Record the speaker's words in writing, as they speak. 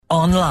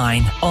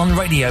online, on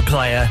Radio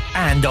Player,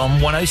 and on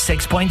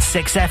 106.6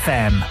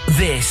 FM.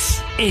 This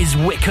is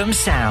Wycombe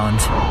Sound,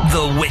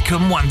 the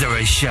Wycombe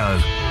Wanderers Show.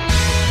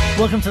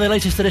 Welcome to the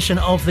latest edition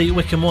of the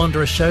Wycombe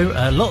Wanderers Show.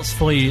 Lots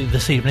for you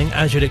this evening,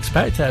 as you'd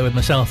expect, with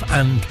myself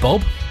and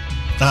Bob.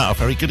 A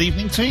very good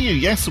evening to you.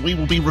 Yes, we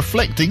will be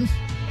reflecting,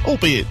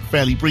 albeit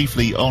fairly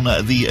briefly, on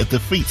the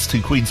defeats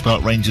to Queen's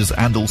Park Rangers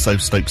and also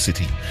Stoke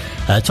City.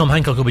 Tom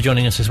Hancock will be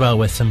joining us as well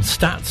with some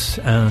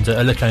stats and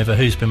a look over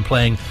who's been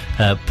playing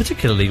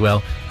particularly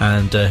well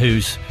and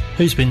who's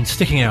been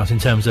sticking out in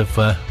terms of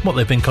what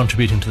they've been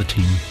contributing to the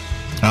team.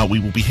 We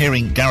will be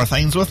hearing Gareth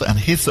Ainsworth and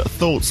his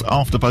thoughts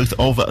after both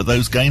of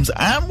those games,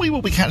 and we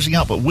will be catching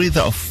up with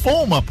a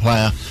former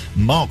player,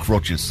 Mark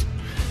Rogers.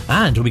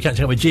 And we'll be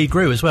catching up with G.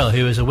 Grew as well,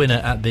 who is a winner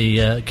at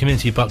the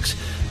Community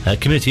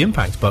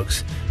Impact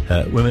Bucks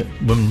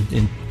Women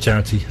in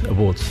Charity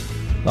Awards.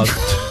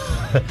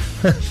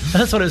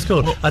 That's what it's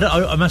called.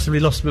 I massively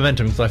lost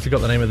momentum because I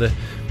forgot the name of the...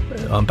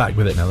 I'm back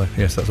with it now, though.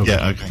 Yes, that's all.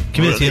 Yeah, okay.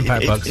 Community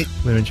Impact Bucks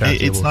Women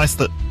Charity Awards. It's nice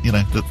that,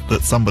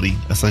 that somebody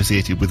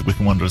associated with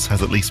Wycombe Wanderers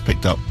has at least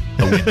picked up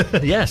a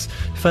win. Yes.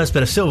 First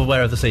bit of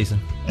silverware of the season.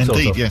 Indeed,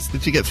 sort of. Yes.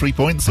 Did you get 3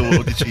 points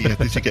or did you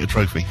get a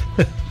trophy?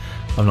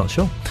 I'm not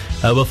sure.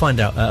 We'll find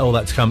out all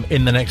that to come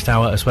in the next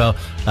hour as well.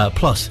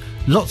 Plus,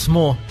 lots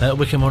more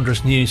Wycombe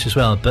Wanderers news as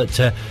well. But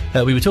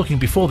we were talking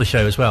before the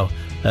show as well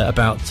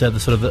about the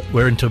sort of...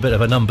 we're into a bit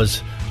of a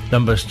numbers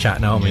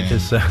chat now, aren't we?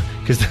 Because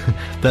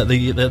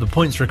the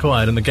points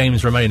required and the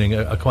games remaining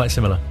are quite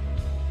similar.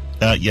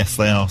 Yes,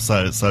 they are.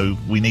 So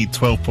we need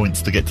 12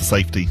 points to get to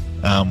safety,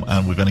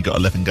 and we've only got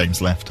 11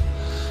 games left.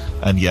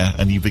 And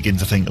you begin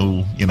to think,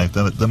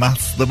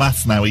 the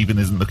maths now even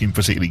isn't looking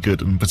particularly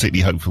good and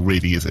particularly hopeful,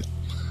 really, is it?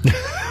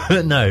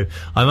 No,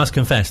 I must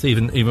confess,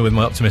 even with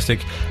my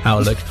optimistic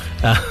outlook,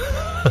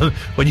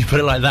 when you put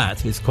it like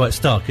that, it's quite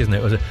stark, isn't it?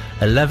 It was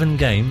 11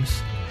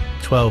 games,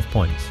 12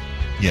 points.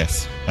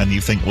 Yes, and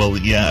you think, well,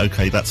 yeah,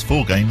 okay, that's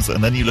 4 games,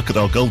 and then you look at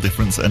our goal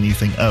difference and you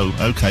think, oh,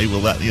 okay, well,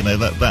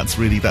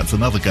 that's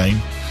another game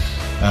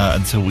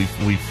until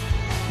we've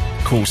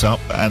caught up,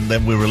 and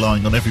then we're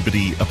relying on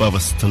everybody above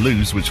us to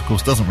lose, which of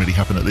course doesn't really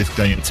happen at this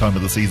time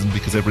of the season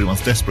because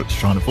everyone's desperate to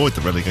try and avoid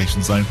the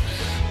relegation zone,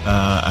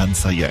 and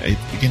so it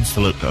begins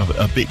to look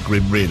a bit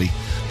grim, really.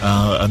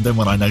 And then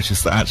when I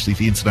noticed that actually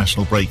the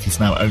international break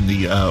is now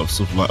only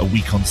sort of like a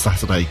week on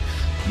Saturday,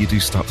 you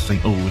do start to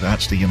think,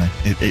 actually,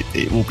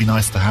 it will be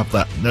nice to have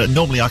that.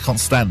 Normally I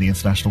can't stand the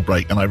international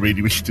break and I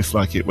really, really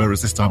dislike it,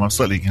 whereas this time I'm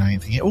certainly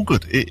thinking,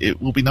 good,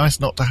 it will be nice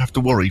not to have to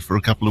worry for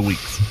a couple of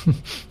weeks.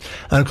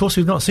 And of course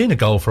we've not seen a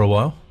goal for a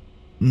while.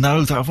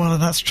 No,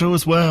 that's true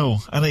as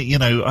well. And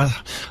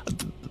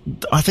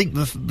I think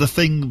the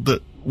thing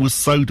that was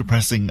so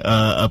depressing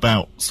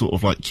about sort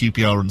of like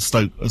QPR and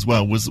Stoke as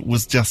well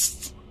was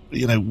just...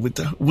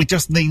 we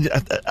just need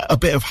a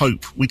bit of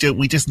hope. We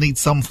just need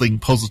something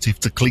positive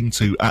to cling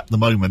to at the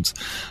moment.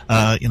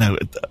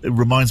 It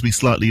reminds me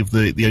slightly of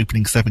the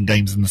opening 7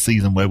 games in the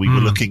season where we were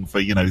looking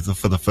for,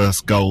 for the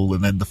first goal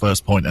and then the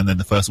first point and then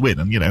the first win.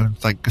 And,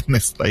 thank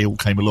goodness they all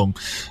came along.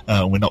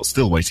 We're not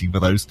still waiting for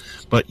those.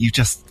 But you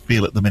just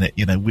feel at the minute,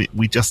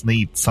 we just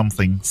need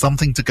something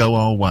to go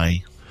our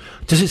way.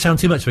 Does it sound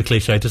too much of a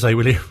cliche to say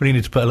we really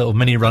need to put a little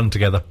mini run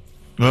together?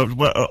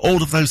 Well,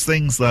 all of those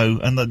things, though,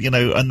 and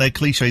and they're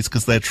cliches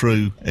because they're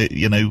true.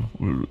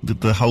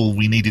 The whole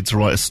we needed to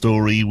write a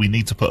story, we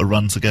need to put a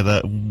run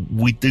together.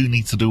 We do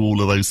need to do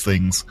all of those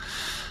things,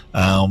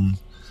 and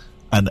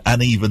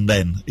even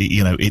then,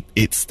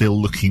 it's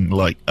still looking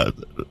like a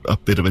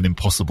bit of an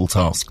impossible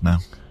task now.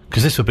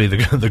 Because this would be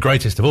the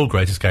greatest of all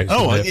great escapes.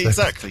 Oh,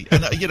 exactly.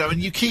 And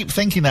and you keep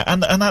thinking that,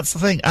 and that's the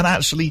thing. And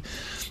actually,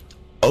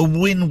 a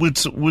win would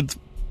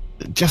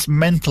just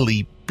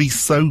mentally be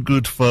so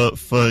good for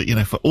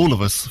all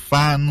of us,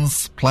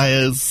 fans,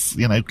 players,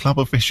 club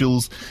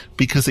officials,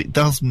 because it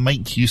does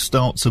make you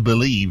start to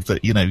believe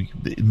that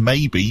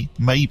maybe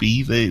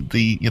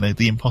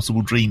the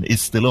impossible dream is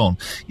still on.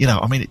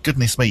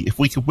 Goodness me, if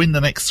we could win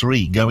the next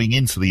 3 going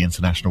into the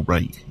international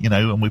break,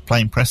 and we're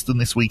playing Preston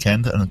this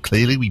weekend, and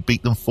clearly we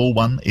beat them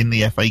 4-1 in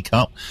the FA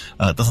Cup.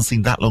 It doesn't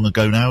seem that long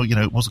ago now.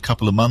 It was a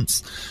couple of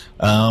months.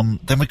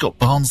 Then we've got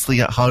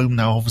Barnsley at home.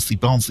 Now, obviously,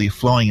 Barnsley are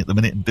flying at the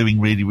minute and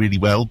doing really, really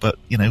well. But,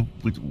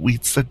 we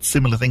said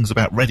similar things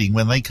about Reading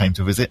when they came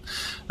to visit.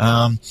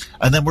 And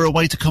then we're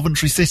away to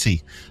Coventry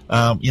City,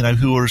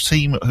 who are a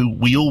team who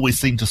we always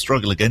seem to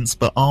struggle against,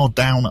 but are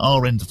down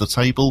our end of the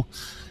table.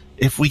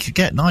 If we could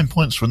get 9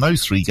 points from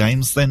those 3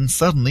 games, then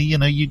suddenly,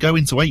 you go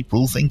into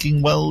April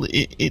thinking, well,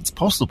 it's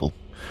possible.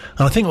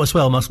 And I think as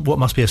well, what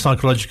must be a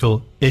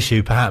psychological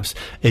issue, perhaps,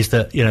 is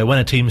that, when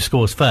a team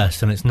scores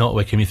first and it's not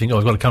Wycombe, you think,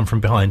 I've got to come from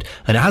behind.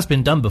 And it has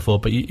been done before,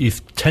 but you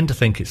tend to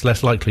think it's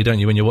less likely, don't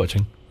you, when you're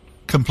watching?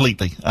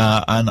 Completely.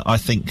 And I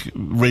think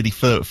really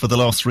for the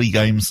last 3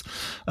 games,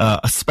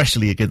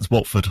 especially against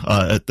Watford,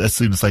 as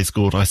soon as they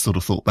scored, I sort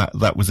of thought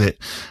that was it.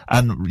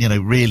 And,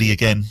 really,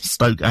 again,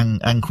 Stoke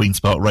and Queen's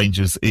Park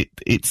Rangers,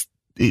 it's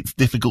it's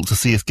difficult to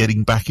see us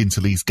getting back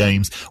into these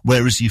games.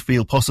 Whereas you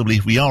feel possibly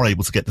if we are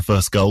able to get the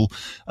first goal,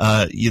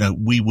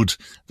 we would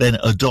then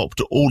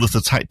adopt all of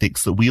the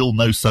tactics that we all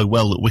know so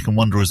well that Wycombe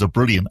Wanderers are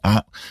brilliant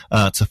at,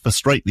 to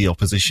frustrate the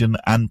opposition,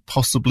 and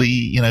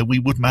possibly, we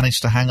would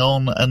manage to hang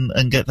on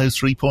and get those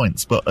 3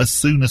 points. But as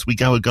soon as we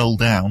go a goal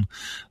down,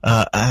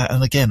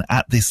 and again,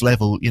 at this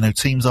level,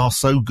 teams are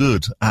so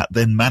good at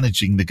then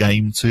managing the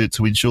game to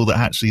ensure that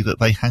actually that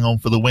they hang on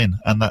for the win.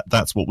 And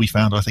that's what we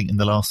found, I think, in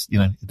the last,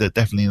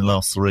 definitely in the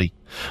last 3.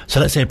 So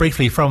let's hear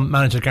briefly from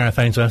manager Gareth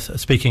Ainsworth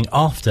speaking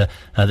after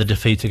the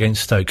defeat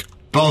against Stoke.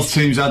 Both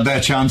teams had their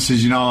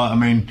chances,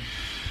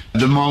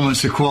 the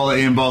moments of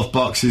quality in both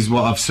boxes,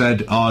 what I've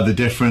said, are the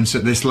difference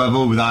at this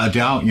level, without a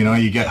doubt.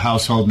 You get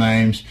household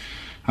names.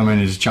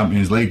 There's a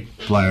Champions League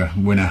player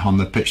winner on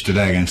the pitch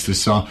today against us,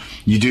 so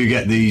you do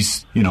get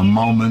these,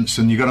 moments,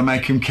 and you've got to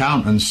make them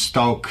count. And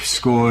Stoke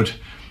scored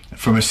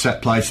from a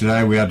set play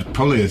today. We had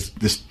probably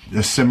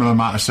a similar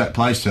amount of set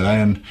plays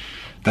today, and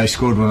they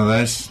scored one of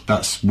theirs.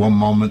 That's one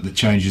moment that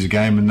changes a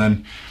game, and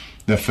then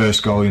their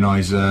first goal,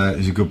 is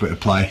a good bit of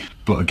play.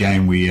 But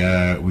again,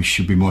 we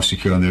should be more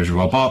secure on the edge of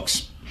our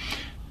box.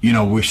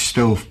 We're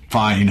still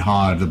fighting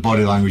hard. The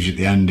body language at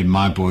the end in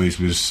my boys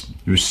was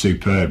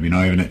superb.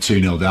 Even at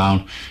 2-0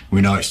 down,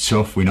 we know it's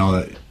tough. We know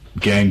that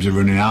games are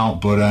running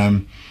out, but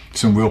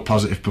some real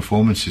positive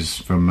performances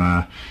from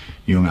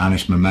young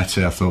Anis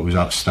Mehmeti. I thought was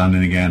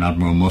outstanding again.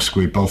 Admiral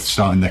Musqui, both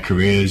starting their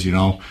careers.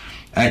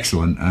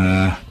 Excellent.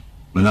 And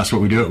that's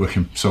what we do at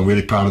Wycombe. So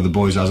really proud of the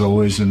boys as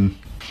always, and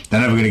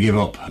they're never going to give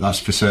up. That's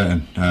for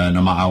certain.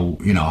 No matter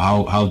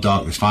how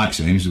dark this fight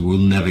seems, we'll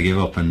never give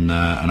up, and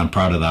I'm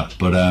proud of that.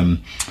 But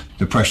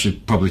the pressure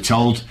probably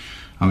told.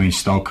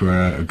 Stoke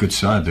are a good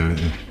side. They're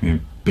a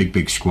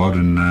big squad,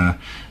 and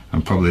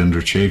probably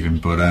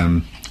underachieving. But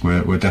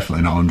we're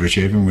definitely not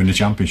underachieving. We're in the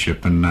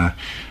Championship, and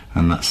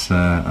that's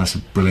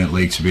a brilliant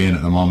league to be in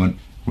at the moment.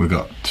 We've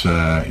got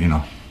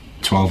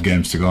 12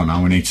 games to go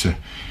now. We need to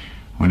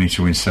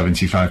win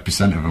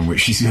 75% of them,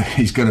 which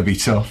is going to be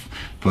tough.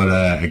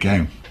 But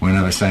again, we're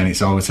never saying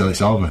it's over till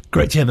it's over.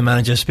 Great to hear the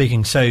manager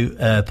speaking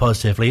so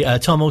positively.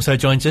 Tom also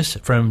joins us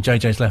from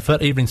JJ's Left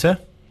Foot. Evening, sir.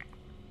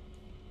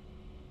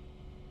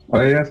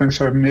 Oh yeah, thanks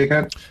for having me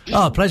again.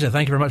 Pleasure.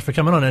 Thank you very much for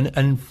coming on.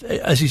 And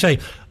as you say,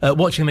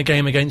 watching the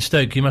game against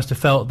Stoke, you must have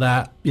felt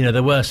that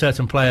there were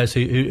certain players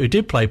who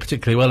did play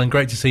particularly well, and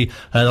great to see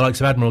the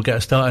likes of Admiral get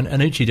a start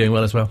and Uchi doing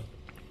well as well.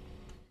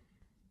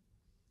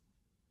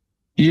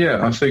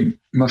 Yeah, I think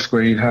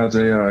Musgrave had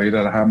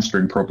a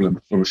hamstring problem.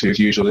 Obviously, his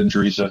usual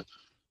injuries are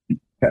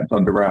kept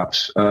under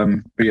wraps.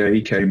 But yeah,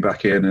 he came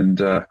back in and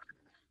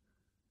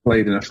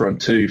played in the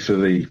front two for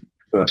the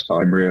first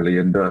time, really.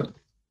 And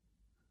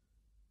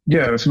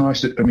yeah, it was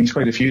nice. He's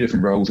played a few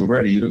different roles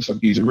already. He looks like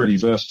he's a really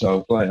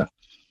versatile player.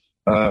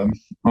 I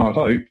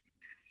hope,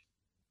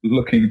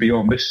 looking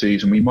beyond this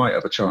season, we might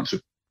have a chance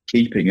of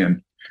keeping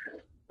him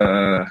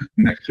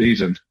next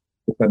season,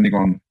 depending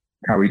on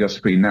how he does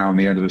between now and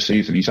the end of the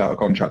season. He's out of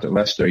contract at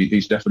Leicester.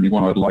 He's definitely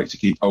one I'd like to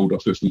keep hold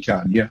of if we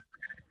can, yeah.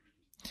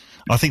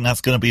 I think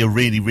that's going to be a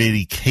really,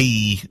 really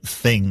key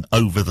thing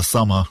over the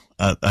summer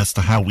as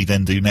to how we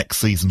then do next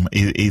season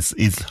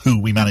is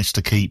who we manage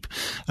to keep.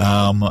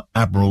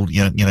 Admiral,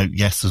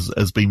 yes,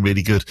 has been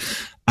really good.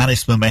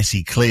 Anis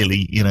Mehmeti,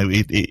 clearly,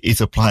 is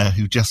a player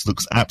who just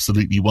looks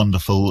absolutely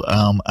wonderful.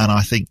 And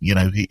I think,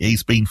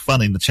 he's been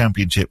fun in the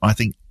Championship. I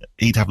think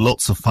he'd have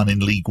lots of fun in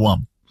League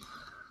One.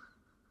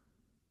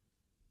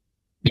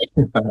 I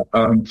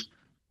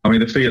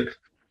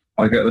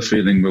get the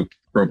feeling we'll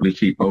probably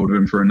keep hold of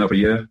him for another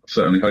year. I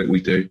certainly hope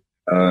we do.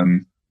 I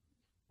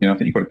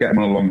think you've got to get him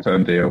on a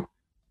long-term deal,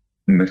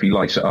 and if he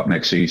lights it up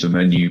next season,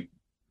 then you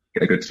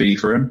get a good fee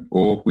for him,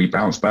 or we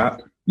bounce back.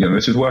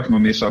 This is working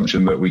on the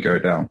assumption that we go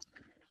down.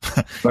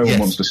 No one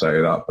wants to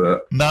say that,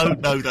 but no,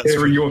 that's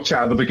hearing your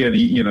chat at the beginning,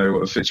 you know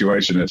what the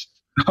situation is.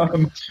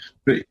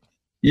 But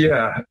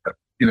yeah,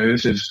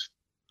 this is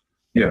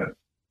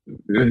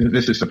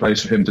the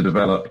place for him to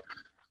develop.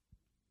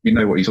 You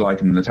know what he's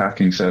like in an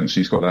attacking sense.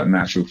 He's got that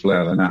natural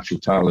flair, that natural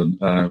talent.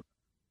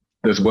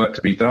 There's work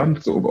to be done,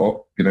 sort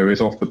of,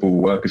 his off-the-ball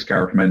work, as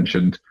Gareth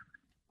mentioned,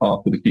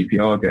 after the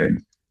QPR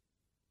game.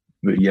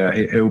 But yeah,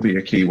 he'll be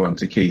a key one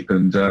to keep,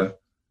 and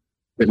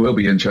it will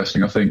be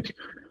interesting, I think.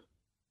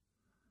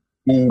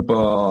 All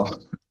bar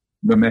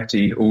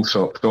Mehmeti,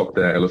 Allsop,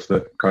 Stockdale, of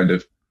the kind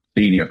of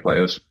senior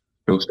players.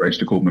 Feels strange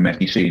to call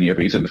Mehmeti senior,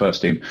 but he's in the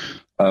first team.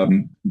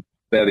 They're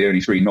the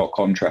only three not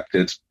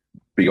contracted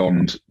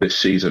beyond this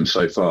season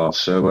so far.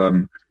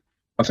 So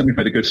I think we've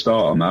made a good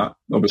start on that.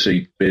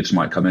 Obviously, bids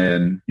might come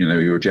in. You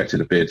rejected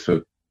a bid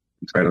for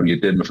Trelon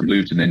Yedinma from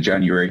Luton in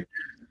January.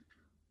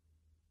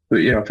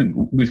 But yeah, I think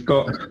we've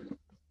kind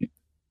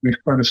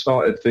of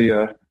started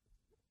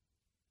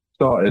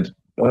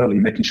early,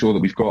 making sure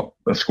that we've got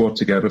a squad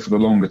together for the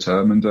longer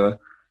term, and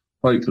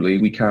hopefully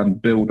we can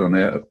build on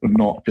it and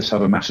not just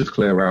have a massive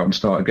clear out and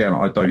start again.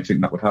 I don't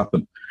think that would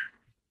happen.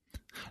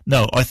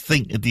 No, I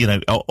think,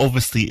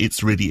 obviously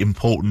it's really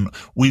important.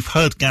 We've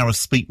heard Gareth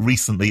speak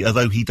recently,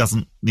 although he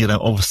doesn't,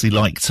 obviously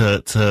like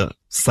to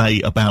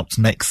say about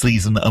next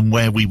season and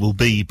where we will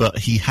be, but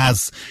he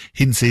has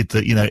hinted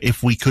that,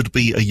 if we could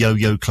be a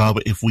yo-yo club,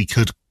 if we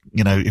could,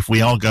 if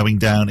we are going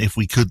down, if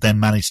we could then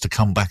manage to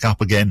come back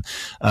up again,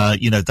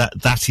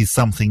 that is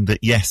something that,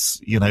 yes,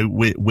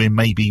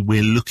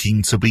 we're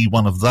looking to be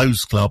one of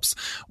those clubs.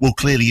 Well,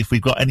 clearly, if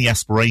we've got any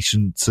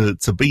aspiration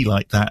to be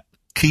like that,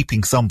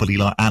 keeping somebody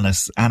like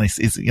Anis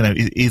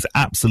is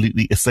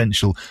absolutely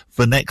essential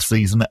for next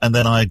season. And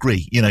then I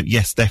agree,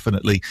 yes,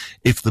 definitely,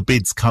 if the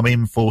bids come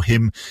in for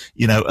him,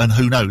 and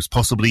who knows,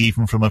 possibly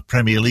even from a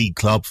Premier League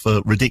club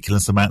for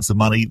ridiculous amounts of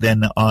money,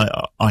 then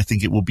I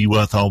think it will be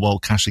worth our while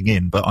cashing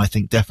in. But I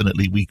think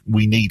definitely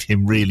we need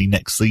him really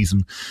next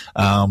season,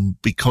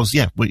 because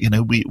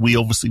we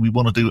obviously we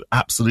want to do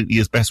absolutely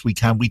as best we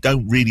can. We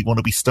don't really want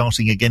to be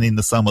starting again in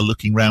the summer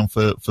looking round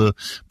for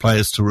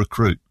players to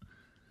recruit.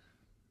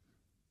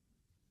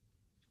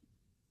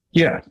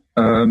 Yeah,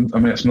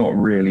 it's not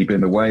really been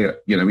the way,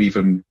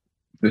 even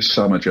this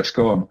summer just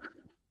gone.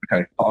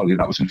 Okay, partly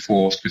that was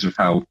enforced because of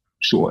how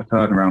short a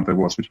turnaround there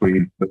was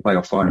between the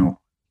playoff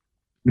final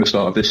and the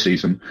start of this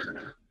season.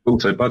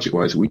 Also,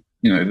 budget-wise,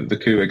 the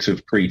Kuwigs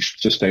have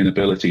preached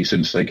sustainability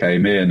since they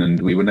came in,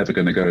 and we were never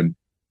going to go and,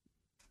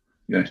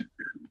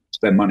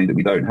 spend money that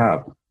we don't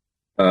have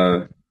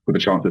with a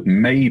chance of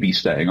maybe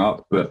staying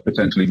up, but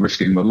potentially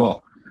risking the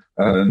lot.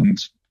 And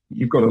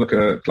you've got to look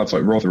at clubs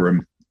like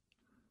Rotherham.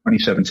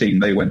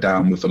 2017, they went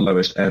down with the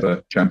lowest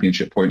ever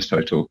championship points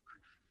total,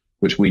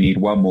 which we need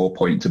one more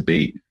point to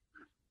beat.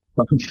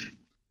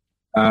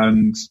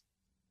 And,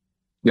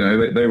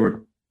 they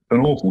were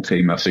an awful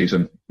team that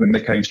season. When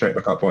they came straight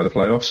back up by the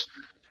playoffs,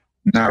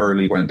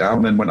 narrowly went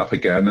down, then went up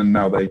again, and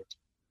now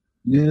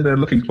they're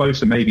looking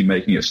close to maybe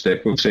making it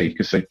stick. We'll see,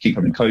 because they keep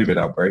having COVID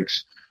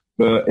outbreaks.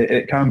 But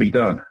it can be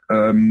done.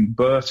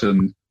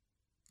 Burton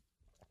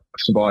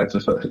survived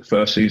the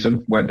first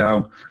season, went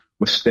down,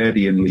 were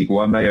steady in League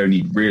One. They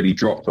only really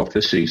dropped off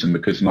this season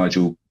because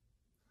Nigel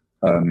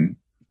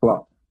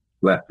Clough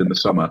left in the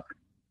summer.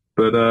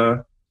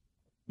 But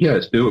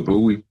it's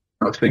doable.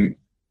 I think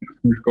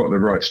we've got the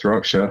right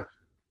structure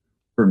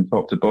from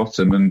top to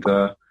bottom, and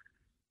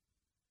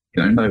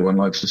no one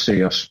likes to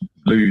see us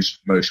lose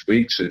most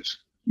weeks. It's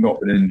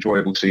not been an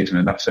enjoyable season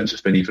in that sense.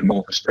 It's been even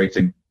more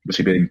frustrating,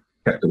 obviously being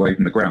kept away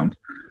from the ground.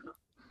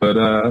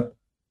 But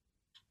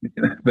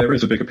there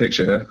is a bigger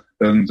picture here,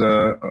 and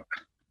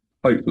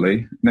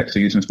hopefully next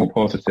season is more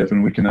positive,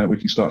 and we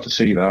can start to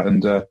see that,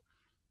 and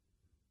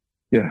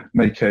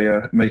make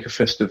a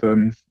festive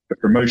a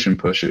promotion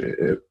push.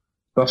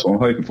 That's what I'm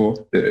hoping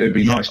for. It'd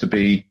be nice to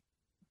be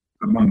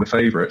among the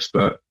favourites,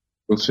 but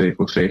we'll see.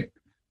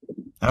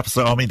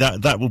 Absolutely. I mean,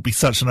 that would be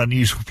such an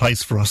unusual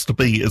place for us to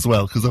be as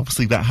well, because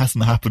obviously that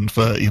hasn't happened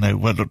for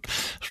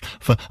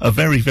for a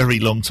very, very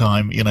long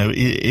time,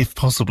 if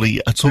possibly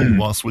at all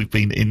whilst we've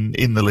been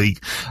in the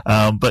league.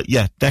 But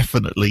yeah,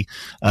 definitely,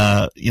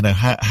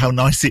 how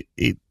nice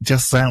it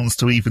just sounds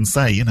to even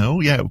say,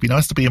 it would be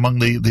nice to be among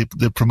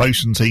the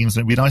promotion teams,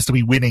 and it'd be nice to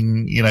be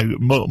winning,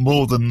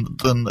 more than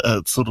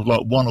sort of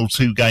like one or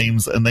two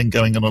games and then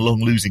going on a long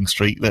losing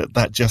streak.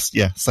 That just,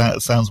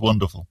 sounds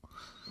wonderful.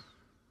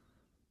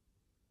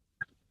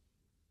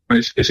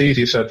 It's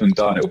easier said than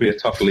done. It'll be a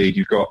tough league.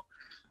 You've got,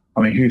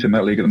 who's in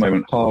that league at the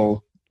moment?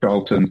 Hull,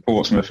 Charlton,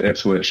 Portsmouth,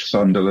 Ipswich,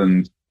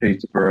 Sunderland,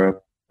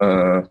 Peterborough.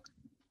 The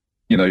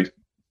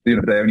end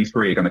of the day, only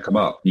three are going to come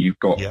up. You've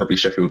got probably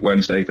Sheffield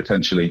Wednesday,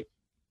 potentially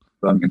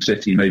Birmingham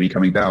City maybe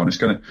coming down. It's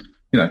going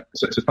to,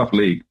 it's a tough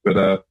league,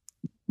 but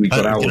we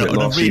got out of it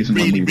last season.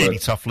 Really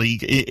tough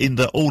league in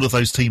that all of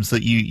those teams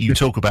that you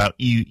talk about,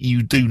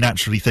 you do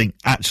naturally think,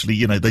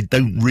 actually, they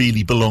don't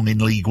really belong in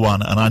League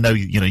One. And I know,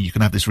 you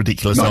can have this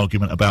ridiculous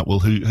argument about, well,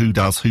 who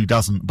does, who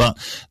doesn't. But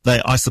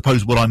I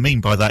suppose what I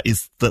mean by that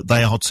is that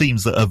they are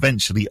teams that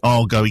eventually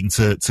are going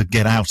to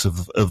get out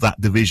of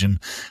that division.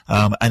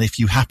 And if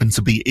you happen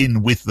to be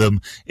in with them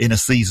in a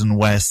season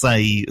where,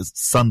 say,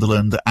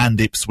 Sunderland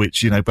and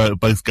Ipswich,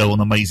 both go on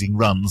amazing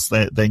runs,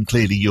 then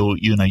clearly you're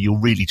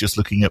really just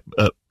looking at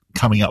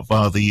coming up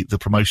via the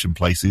promotion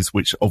places,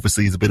 which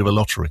obviously is a bit of a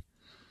lottery.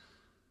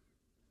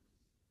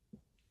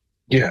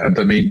 Yeah, and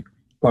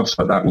clubs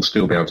like that will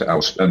still be able to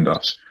outspend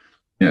us.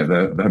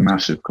 The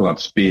massive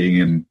clubs being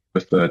in the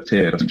third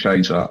tier doesn't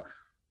change that.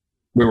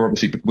 We'll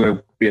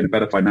be in a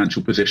better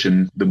financial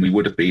position than we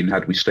would have been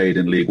had we stayed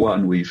in League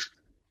One. We've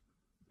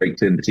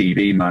baked in the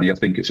TV money. I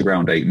think it's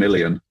around 8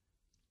 million.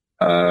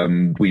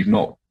 We've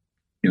not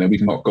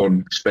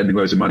gone spending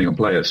loads of money on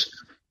players.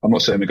 I'm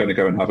not saying we're going to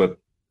go and have a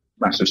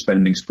massive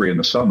spending spree in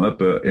the summer,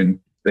 but in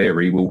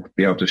theory we'll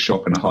be able to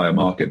shop in a higher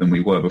market than we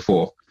were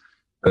before.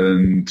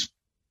 And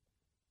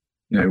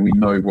we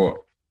know what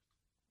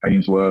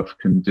Ainsworth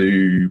can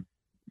do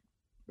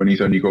when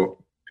he's only got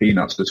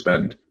peanuts to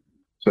spend.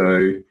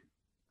 So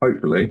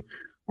hopefully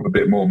with a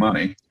bit more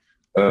money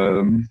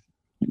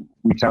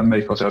we can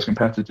make ourselves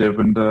competitive.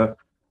 And I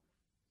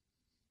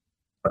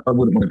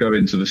wouldn't want to go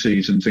into the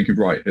season thinking,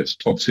 right, it's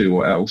top two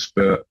or else,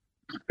 but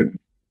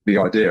the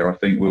idea, I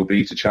think, will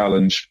be to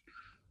challenge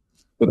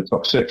for the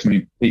top six. I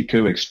mean, Pete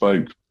Kuig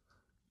spoke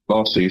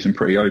last season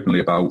pretty openly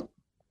about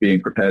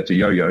being prepared to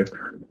yo-yo.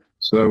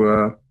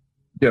 So,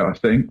 I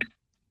think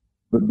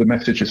the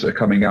messages that are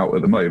coming out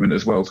at the moment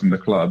as well from the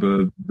club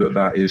are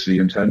that is the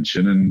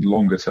intention, and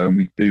longer term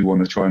we do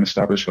want to try and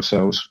establish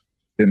ourselves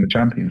in the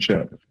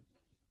Championship.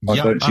 I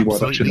don't see why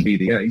that shouldn't be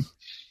the aim.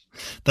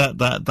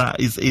 That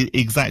is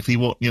exactly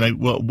what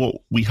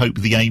we hope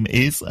the aim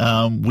is.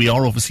 We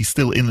are obviously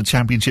still in the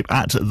Championship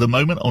at the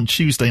moment. On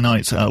Tuesday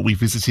night, we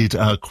visited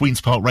Queen's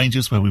Park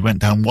Rangers, where we went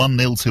down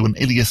 1-0 to an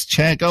Ilias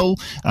chair goal,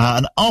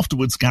 and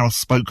afterwards Gareth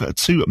spoke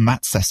to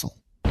Matt Cecil.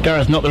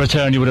 Gareth, not the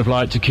return you would have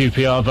liked to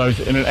QPR,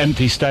 both in an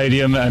empty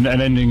stadium and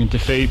ending in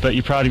defeat, but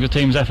you're proud of your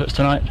team's efforts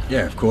tonight?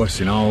 Yeah, of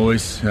course,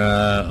 always.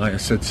 Like I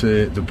said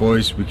to the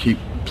boys, we keep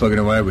plugging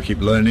away, we keep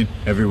learning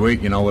every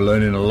week. We're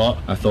learning a lot.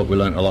 I thought we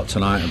learned a lot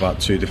tonight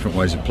about two different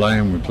ways of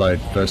playing. We played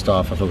first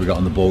half, I thought we got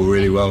on the ball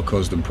really well,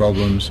 caused them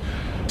problems.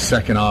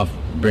 Second half,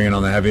 bringing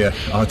on the heavier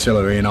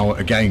artillery,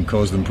 again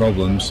caused them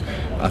problems.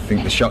 I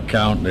think the shot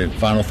count, the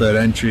final third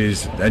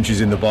entries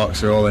in the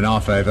box are all in our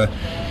favour,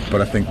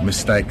 but I think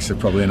mistakes are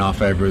probably in our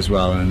favour as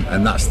well,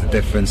 and that's the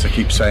difference. I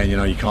keep saying,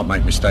 you can't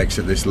make mistakes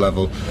at this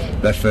level.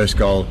 Their first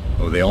goal,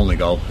 or the only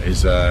goal,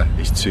 is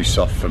too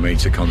soft for me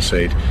to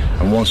concede,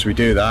 and once we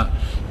do that,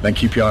 then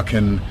QPR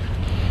can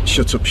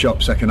shut up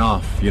shop second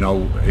half.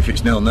 If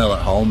it's 0-0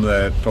 at home,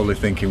 they're probably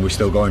thinking we're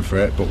still going for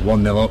it, but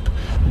 1-0 up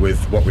with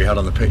what we had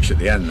on the pitch at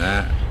the end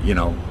there,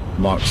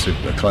 Mark's a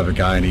clever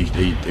guy, and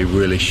he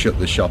really shut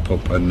the shop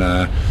up and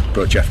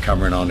brought Jeff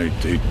Cameron on,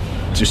 who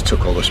just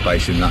took all the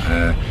space in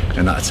that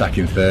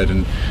attacking third.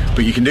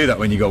 But you can do that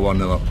when you go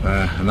 1-0 up,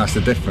 and that's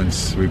the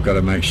difference. We've got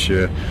to make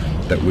sure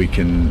that we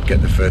can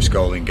get the first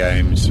goal in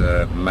games,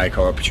 make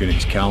our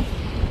opportunities count.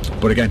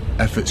 But again,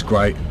 effort's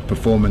great,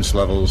 performance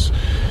levels.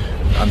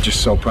 I'm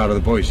just so proud of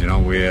the boys.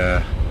 We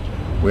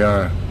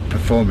are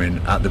performing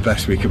at the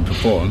best we can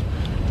perform,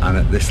 and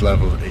at this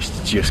level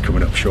it's just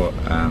coming up short.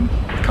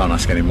 Can't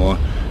ask any more,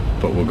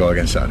 but we'll go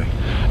again Saturday.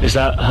 Is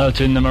that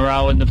hurting the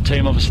morale in the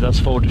team? Obviously that's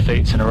 4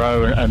 defeats in a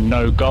row and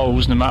no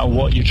goals. No matter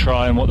what you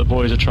try and what the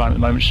boys are trying at the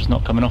moment, it's just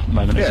not coming off at the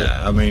moment, is it?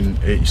 Yeah, I mean,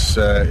 it's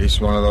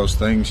one of those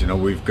things.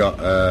 We've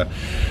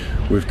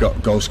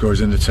got goal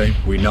scorers in the team.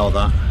 We know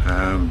that.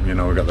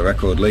 We've got the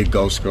record league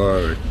goal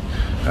scorer.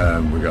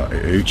 We've got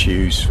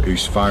Uchi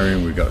who's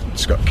firing. We've got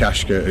Scott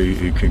Kashka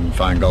who can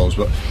find goals.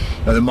 But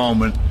at the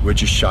moment, we're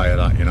just shy of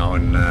that,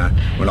 and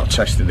we're not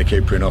testing the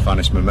keeper enough.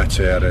 Anis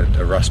Mehmeti had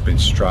a rasping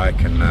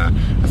strike, and I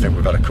think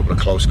we've had a couple of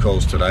close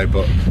calls today.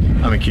 But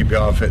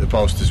QPR have hit the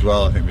post as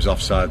well. I think it was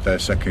offside their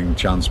second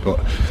chance. But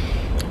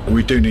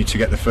we do need to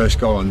get the first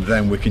goal, and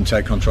then we can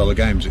take control of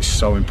games. It's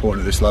so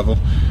important at this level,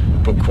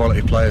 but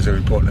quality players are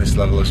important at this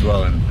level as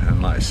well,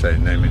 and like I say,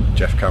 naming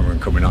Jeff Cameron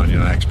coming on,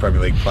 ex-Premier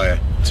League player,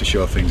 to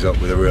show things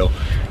up with a real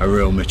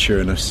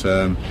matureness.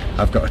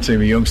 I've got a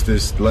team of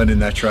youngsters learning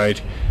their trade,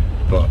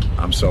 but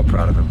I'm so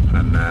proud of them,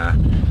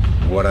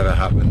 and whatever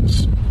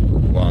happens,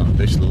 well,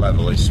 this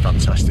level is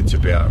fantastic to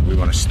be at. We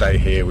want to stay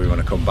here, we want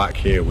to come back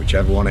here,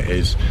 whichever one it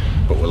is,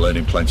 but we're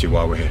learning plenty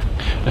while we're here.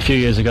 A few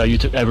years ago you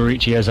took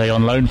Eberichi Eze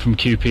on loan from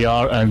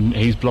QPR, and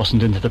he's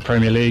blossomed into the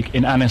Premier League.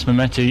 In Anis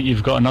Mehmeti,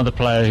 you've got another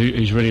player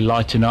who's really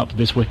lighting up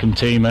this Wycombe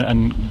team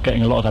and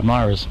getting a lot of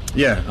admirers.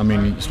 Yeah,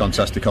 he's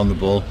fantastic on the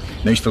ball,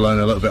 needs to learn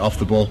a little bit off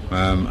the ball,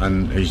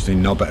 and he's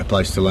in no better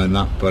place to learn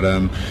that, but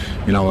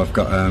I've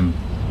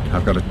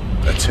got a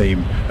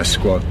team, a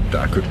squad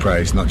that I could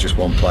praise, not just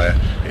one player.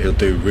 He'll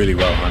do really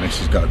well, Hannes.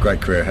 He's got a great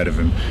career ahead of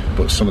him,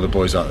 but some of the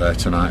boys out there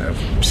tonight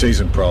are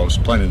seasoned pros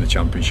playing in the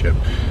Championship.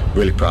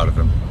 Really proud of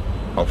them.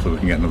 Hopefully we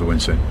can get another win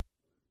soon.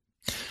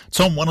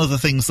 Tom, one of the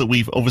things that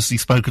we've obviously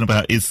spoken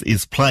about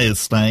is players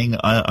staying.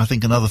 I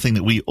think another thing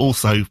that we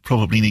also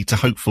probably need to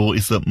hope for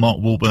is that Mark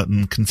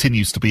Warburton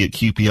continues to be at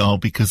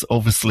QPR, because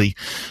obviously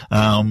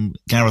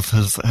Gareth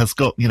has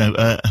got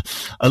a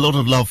lot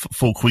of love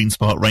for Queen's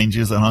Park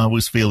Rangers, and I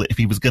always feel that if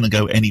he was going to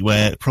go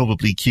anywhere,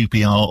 probably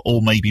QPR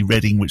or maybe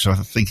Reading, which I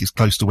think is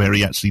close to where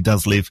he actually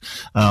does live.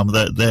 They're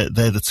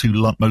the two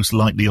most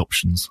likely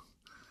options.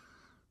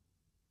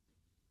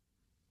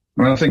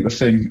 Well, I think the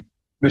thing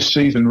this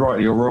season,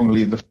 rightly or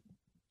wrongly,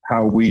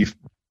 how we've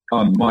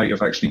done might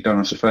have actually done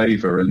us a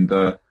favour and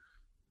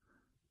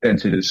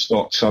dented his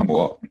stock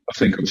somewhat. I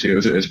think it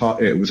was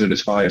at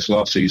its highest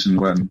last season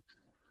when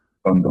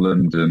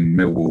Sunderland and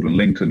Millwall and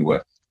Lincoln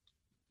were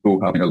all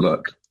having a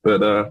look.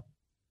 But I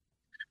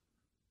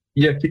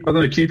don't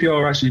know, QPR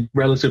are actually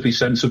relatively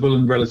sensible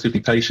and relatively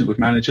patient with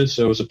managers.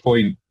 So there was a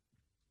point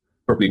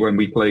probably when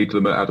we played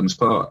them at Adams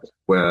Park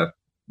where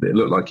it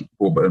looked like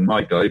Warburton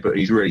might go, but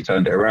he's really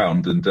turned it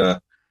around. And for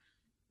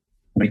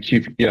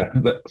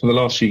the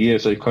last few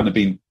years, they've kind of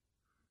been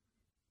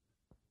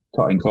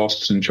cutting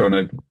costs and trying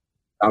to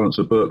balance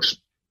the books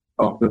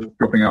after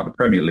dropping out the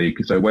Premier League,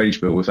 because their wage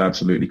bill was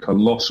absolutely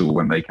colossal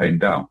when they came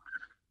down.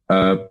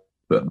 But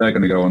they're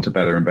going to go on to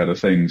better and better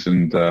things.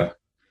 And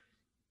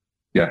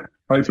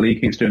hopefully he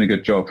keeps doing a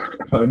good job.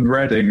 And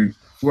Reading,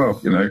 well,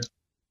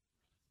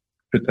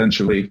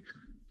 potentially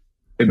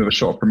in with a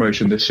shot of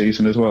promotion this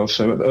season as well.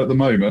 So at the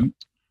moment,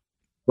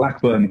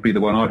 Blackburn would be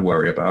the one I'd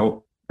worry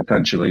about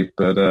potentially,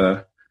 but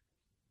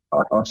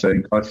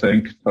I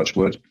think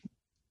Touchwood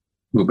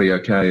will be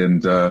okay,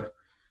 and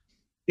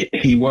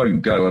he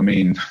won't go. I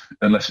mean,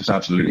 unless it's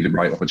absolutely the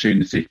right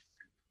opportunity.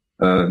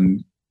 I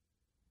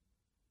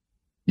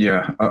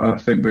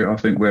think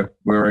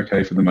we're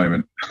okay for the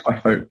moment. I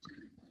hope.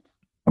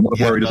 I'm not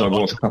worried as I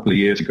was a couple of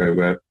years ago,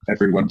 where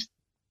everyone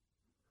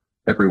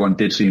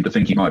did seem to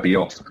think he might be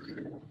off.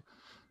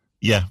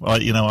 Yeah,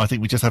 I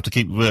think we just have to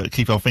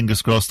keep our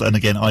fingers crossed. And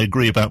again, I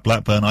agree about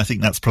Blackburn. I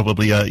think that's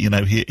probably,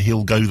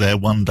 he'll go there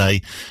one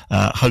day.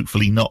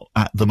 Hopefully not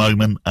at the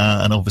moment.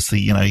 And obviously,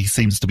 he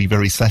seems to be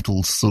very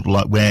settled, sort of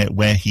like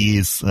where he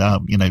is,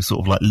 sort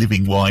of like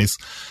living wise.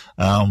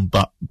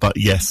 But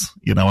yes,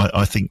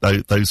 I think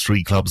those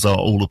three clubs are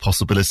all a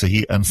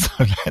possibility, and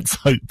so let's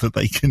hope that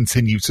they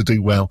continue to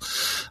do well.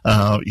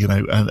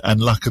 And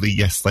luckily,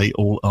 yes, they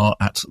all are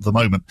at the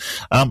moment.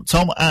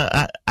 Tom,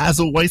 as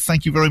always,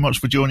 thank you very much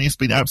for joining us. It's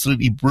been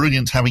absolutely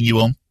brilliant having you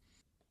on.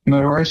 No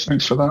worries,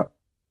 thanks for that.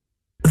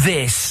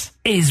 This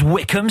is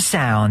Wycombe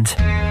Sound.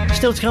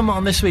 Still to come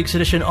on this week's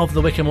edition of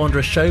the Wycombe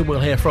Wanderers show, we'll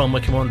hear from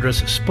Wycombe Wanderers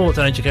Sport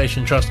and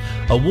Education Trust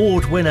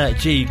award winner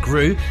G.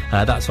 Grew.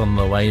 That's on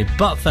the way.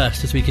 But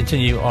first, as we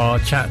continue our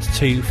chat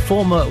to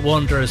former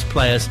Wanderers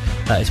players,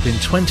 it's been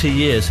 20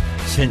 years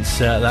since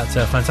that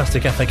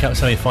fantastic FA Cup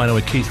semi-final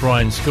with Keith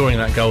Ryan scoring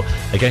that goal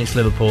against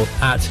Liverpool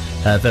at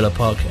Villa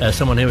Park.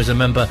 Someone who was a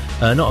member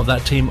not of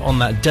that team on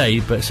that day,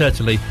 but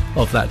certainly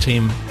of that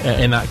team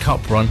in that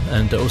cup run,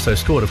 and also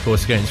scored, of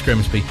course, against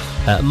Grimsby.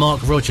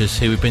 Mark Rogers,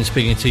 who we've been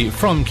speaking to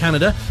from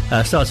Canada,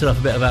 started off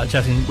a bit about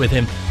chatting with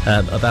him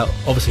about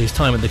obviously his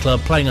time at the club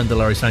playing under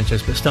Laurie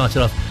Sanchez, but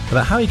started off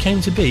about how he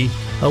came to be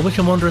a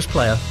Wycombe Wanderers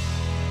player.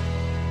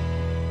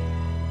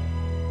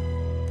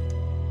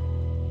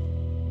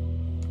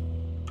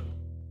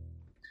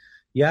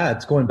 Yeah,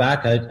 it's going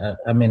back.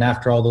 I mean,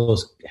 after all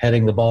those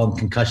heading the ball and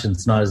concussions,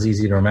 it's not as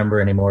easy to remember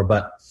anymore.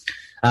 But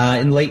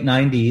in the late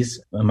 90s,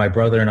 my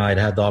brother and I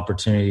had the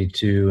opportunity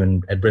to,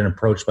 and had been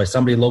approached by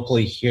somebody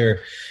locally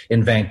here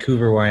in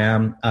Vancouver, where I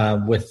am,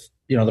 with,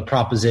 the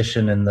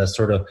proposition and the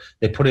sort of,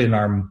 they put it in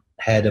our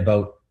head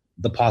about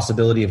the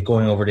possibility of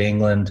going over to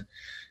England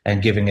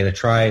and giving it a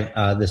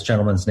try. This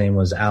gentleman's name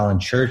was Alan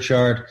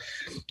Churchyard,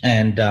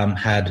 and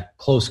had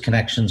close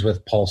connections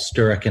with Paul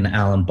Sturrock and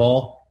Alan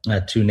Ball.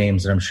 Two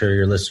names that I'm sure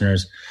your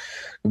listeners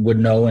would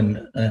know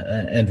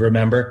and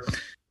remember.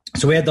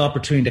 So we had the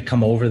opportunity to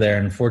come over there,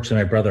 and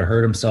unfortunately my brother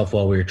hurt himself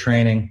while we were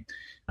training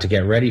to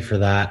get ready for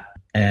that,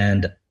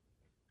 and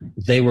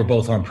they were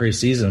both on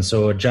preseason.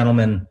 So a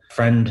gentleman,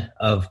 friend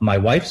of my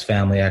wife's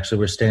family, actually,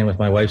 we're staying with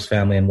my wife's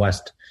family in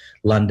West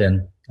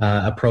London,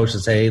 approached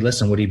and said, hey,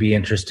 listen, would he be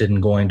interested in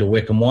going to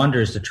Wycombe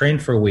Wanderers to train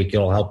for a week?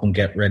 It'll help him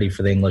get ready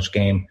for the English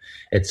game,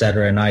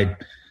 etc. And I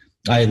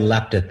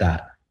leapt at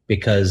that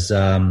because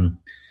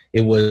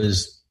it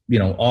was,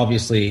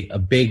 obviously a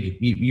big,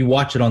 you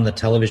watch it on the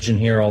television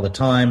here all the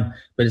time,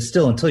 but it's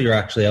still, until you're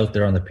actually out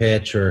there on the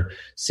pitch or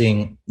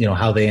seeing,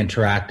 how they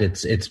interact,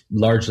 it's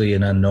largely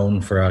an unknown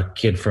for a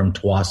kid from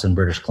Tsawwassen,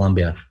 British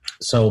Columbia.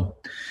 So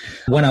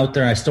went out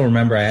there. I still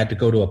remember I had to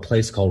go to a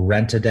place called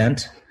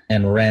Rent-A-Dent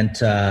and rent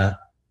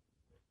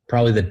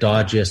probably the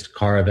dodgiest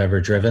car I've ever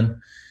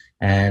driven,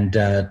 and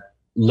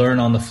learn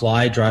on the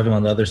fly, driving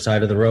on the other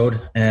side of the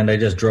road. And I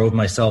just drove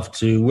myself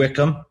to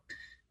Wycombe.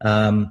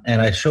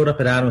 And I showed up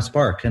at Adams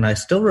Park, and I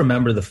still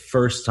remember the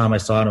first time I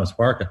saw Adams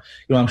Park.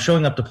 I'm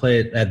showing up to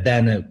play at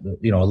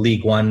then, a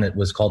League One. It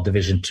was called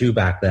Division 2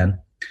 back then.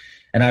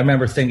 And I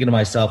remember thinking to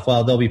myself,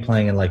 well, they'll be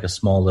playing in like a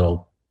small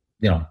little,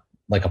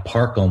 like a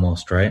park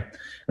almost, right?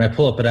 And I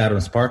pull up at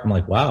Adams Park. I'm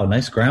like, wow,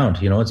 nice ground.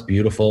 It's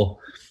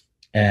beautiful.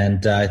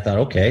 And I thought,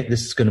 okay,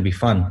 this is going to be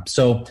fun.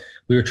 So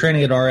we were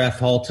training at RF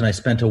Halt, and I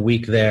spent a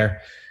week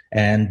there,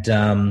 and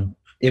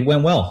it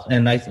went well.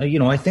 And I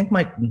think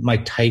my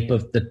type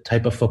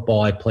of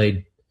football I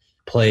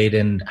played,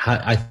 and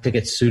I think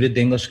it suited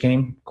the English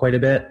game quite a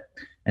bit,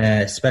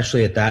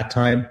 especially at that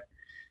time.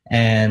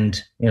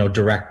 And,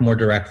 more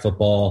direct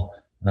football.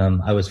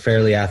 I was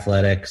fairly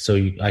athletic,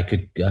 so I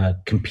could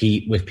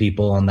compete with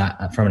people on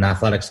that from an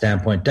athletic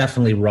standpoint.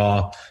 Definitely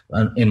raw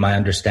in my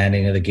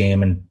understanding of the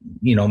game, and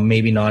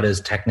maybe not as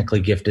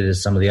technically gifted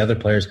as some of the other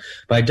players,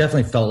 but I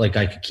definitely felt like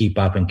I could keep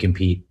up and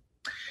compete.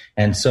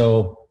 And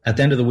so at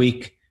the end of the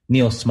week,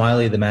 Neil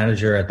Smiley, the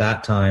manager at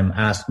that time,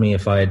 asked me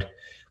if I'd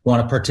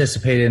want to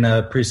participate in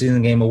a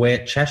preseason game away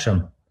at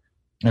Chesham.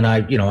 And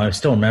I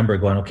still remember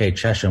going, okay,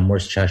 Chesham,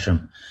 where's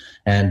Chesham?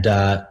 And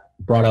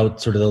brought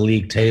out sort of the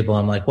league table.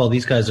 I'm like, well,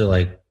 these guys are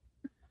like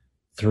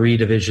 3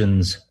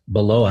 divisions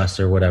below us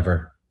or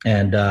whatever.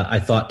 And I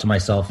thought to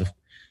myself, if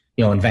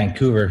in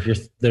Vancouver,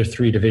 if they're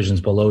 3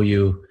 divisions below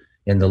you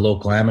in the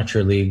local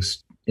amateur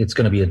leagues, it's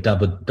going to be a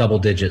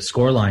double-digit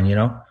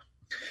scoreline,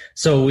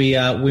 So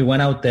we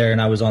went out there,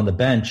 and I was on the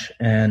bench,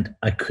 and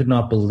I could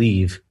not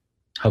believe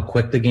how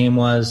quick the game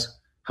was,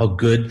 how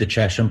good the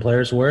Chesham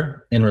players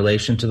were in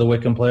relation to the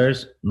Wycombe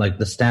players, like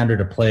the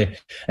standard of play.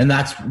 And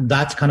that's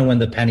kind of when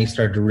the penny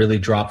started to really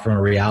drop from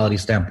a reality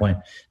standpoint,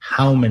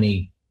 how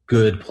many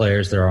good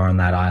players there are on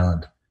that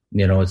island.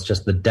 You know, it's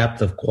just the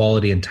depth of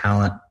quality and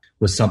talent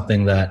was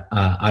something that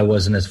I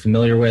wasn't as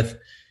familiar with.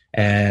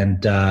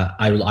 And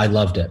I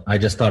loved it. I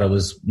just thought it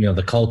was, you know,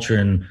 the culture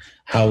and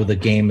how the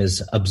game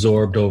is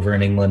absorbed over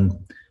in England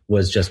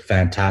was just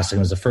fantastic. It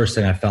was the first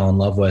thing I fell in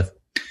love with.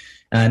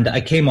 And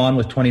I came on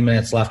with 20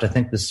 minutes left. I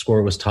think the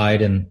score was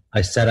tied, and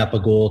I set up a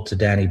goal to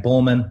Danny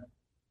Bowman.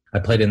 I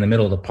played in the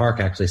middle of the park,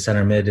 actually,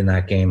 center mid in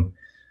that game,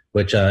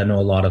 which I know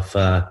a lot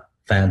of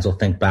fans will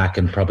think back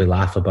and probably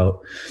laugh about.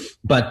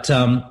 But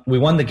we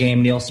won the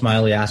game. Neil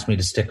Smiley asked me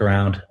to stick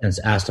around and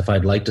asked if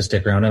I'd like to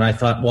stick around. And I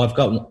thought,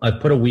 well, I've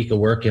put a week of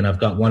work in. I've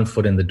got one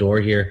foot in the door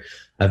here.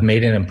 I've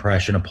made an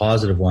impression, a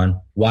positive one.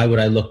 Why would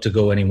I look to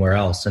go anywhere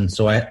else? And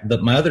so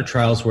my other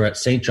trials were at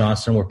St.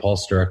 Johnstone, where Paul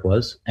Sturrock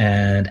was,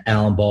 and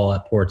Alan Ball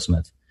at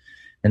Portsmouth.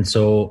 And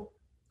so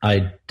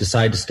I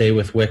decided to stay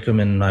with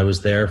Wycombe, and I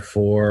was there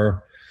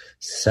for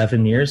 6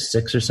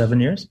 or 7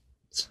 years.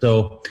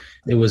 So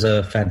it was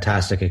a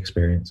fantastic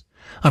experience.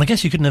 And I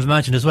guess you couldn't have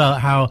imagined as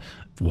well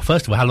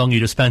first of all, how long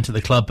you'd have spent at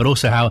the club, but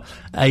also how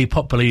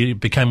popular you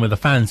became with the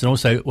fans, and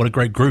also what a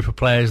great group of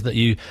players that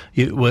you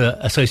were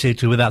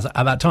associated with at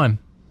that time.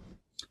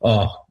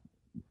 Oh,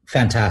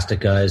 fantastic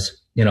guys.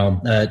 You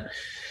know,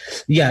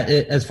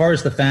 as far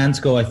as the fans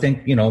go, I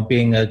think, you know,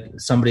 being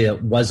somebody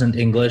that wasn't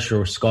English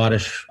or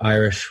Scottish,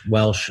 Irish,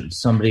 Welsh,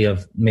 somebody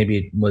of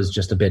maybe was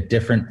just a bit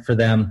different for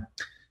them.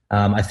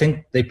 I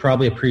think they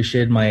probably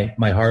appreciated my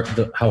heart,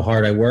 how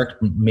hard I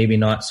worked, maybe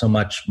not so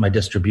much my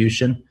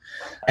distribution.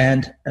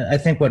 And I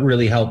think what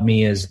really helped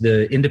me is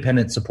the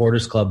Independent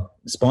Supporters Club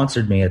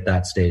sponsored me at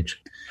that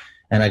stage.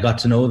 And I got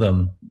to know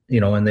them, you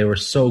know, and they were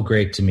so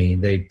great to me.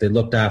 They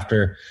looked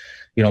after,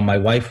 you know, my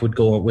wife would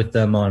go with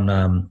them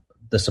on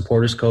the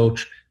supporters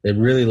coach. They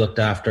really looked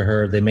after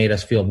her. They made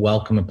us feel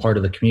welcome and part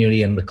of the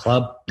community and the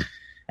club.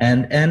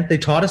 And they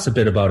taught us a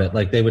bit about it.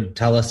 Like they would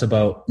tell us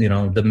about, you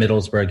know, the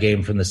Middlesbrough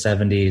game from the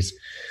 70s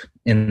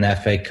in the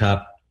FA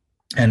Cup.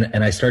 And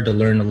I started to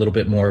learn a little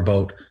bit more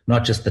about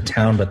not just the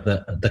town, but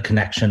the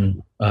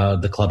connection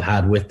the club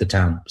had with the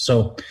town.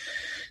 So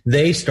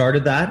they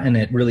started that, and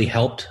it really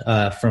helped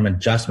from an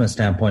adjustment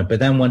standpoint. But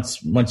then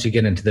once you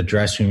get into the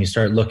dressing room, you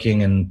start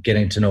looking and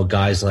getting to know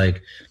guys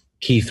like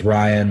Keith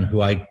Ryan,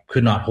 who I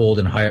could not hold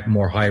in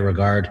more high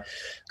regard,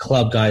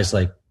 club guys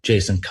like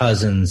Jason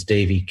Cousins,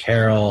 Davey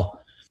Carroll.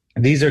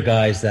 These are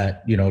guys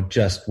that, you know,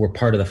 just were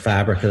part of the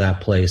fabric of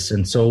that place.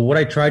 And so what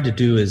I tried to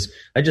do is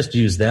I just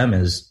used them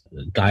as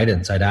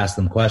guidance. I'd ask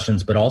them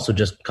questions, but also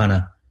just kind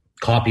of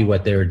copy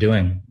what they were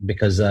doing,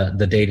 because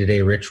the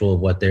day-to-day ritual of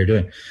what they're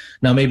doing.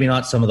 Now, maybe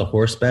not some of the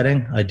horse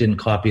betting. I didn't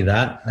copy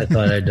that. I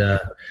thought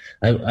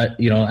I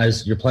you know,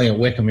 as you're playing at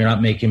Wycombe, you're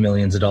not making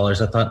millions of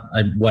dollars. I thought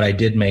what I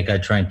did make,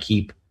 I'd try and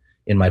keep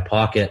in my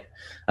pocket.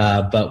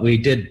 But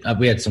we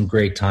had some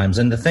great times.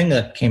 And the thing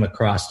that came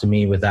across to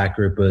me with that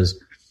group was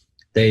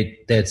they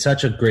had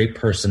such a great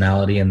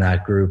personality in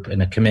that group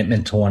and a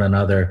commitment to one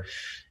another.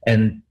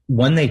 And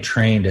when they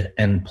trained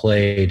and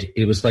played,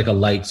 it was like a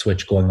light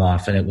switch going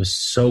off, and it was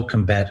so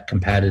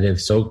competitive,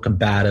 so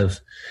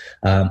combative.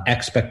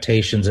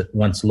 Expectations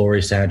once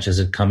Laurie Sanchez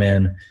had come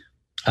in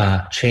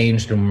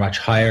changed and much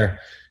higher,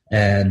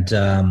 and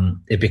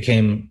it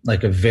became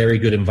like a very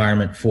good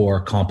environment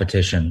for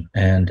competition.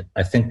 And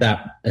I think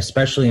that,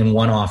 especially in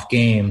one-off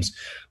games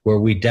where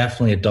we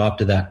definitely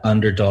adopted that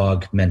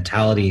underdog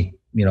mentality,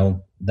 you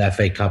know, the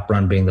FA Cup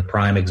run being the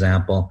prime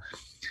example,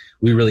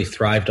 we really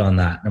thrived on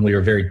that, and we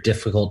were a very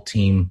difficult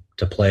team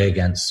to play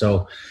against.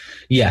 So,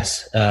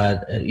 yes,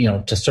 you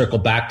know, to circle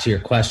back to your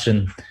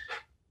question,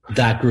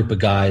 that group of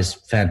guys,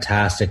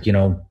 fantastic. You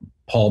know,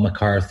 Paul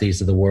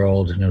McCarthy's of the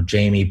world, you know,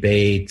 Jamie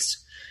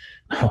Bates,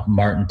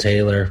 Martin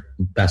Taylor,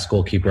 best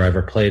goalkeeper I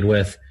ever played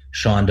with,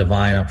 Sean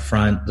Devine up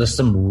front. There's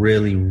some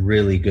really,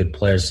 really good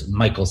players.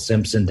 Michael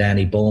Simpson,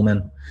 Danny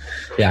Bowman.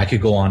 Yeah, I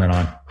could go on and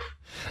on.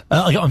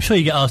 I'm sure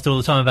you get asked all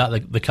the time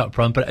about the cup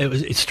run, but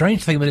it's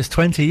strange to think that it's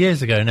 20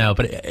 years ago now.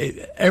 But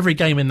every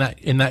game in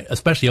that,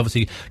 especially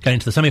obviously going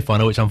to the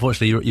semi-final, which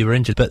unfortunately you were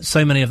injured, but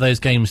so many of those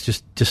games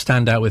just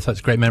stand out with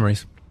such great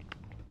memories.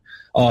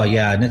 Oh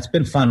yeah, and it's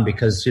been fun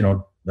because, you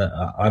know,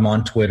 I'm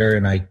on Twitter,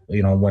 and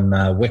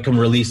when Wycombe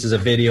releases a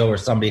video or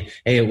somebody,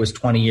 hey, it was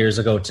 20 years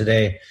ago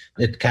today,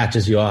 it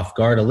catches you off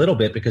guard a little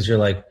bit because you're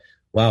like,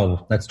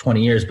 wow, that's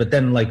 20 years. But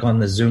then like on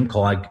the Zoom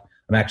call, I'm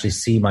actually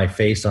see my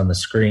face on the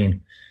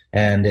screen.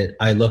 And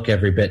I look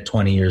every bit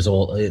 20 years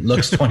old. It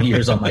looks 20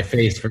 years on my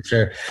face for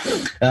sure.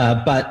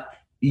 But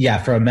yeah,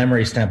 from a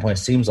memory standpoint,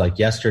 it seems like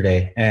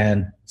yesterday.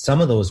 And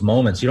some of those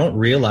moments, you don't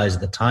realize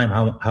at the time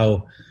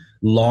how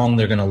long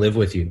they're going to live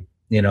with you,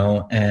 you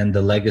know, and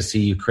the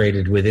legacy you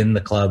created within the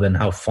club and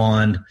how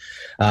fond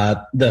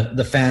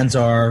the fans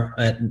are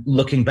at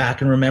looking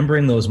back and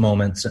remembering those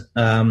moments.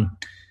 I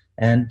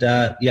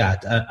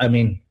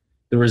mean,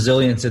 the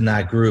resilience in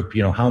that group,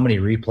 you know, how many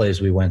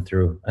replays we went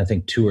through, I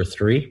think 2 or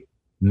 3.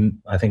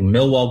 I think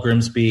Millwall,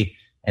 Grimsby,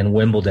 and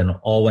Wimbledon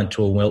all went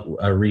to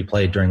a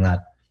replay during that.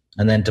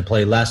 And then to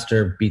play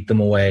Leicester, beat them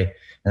away.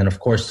 And, of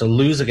course, to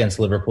lose against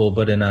Liverpool,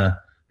 but in a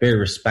very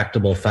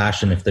respectable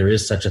fashion, if there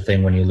is such a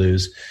thing when you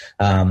lose.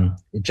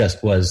 It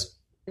just was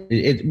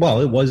it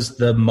was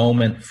the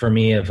moment for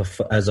me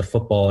as a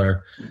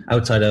footballer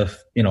outside of,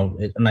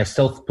 and I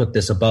still put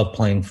this above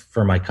playing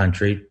for my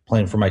country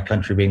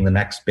being the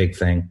next big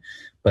thing.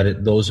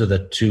 But those are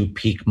the two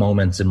peak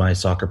moments in my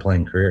soccer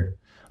playing career.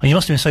 And you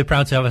must have been so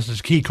proud to have such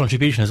a key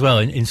contribution as well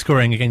in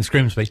scoring against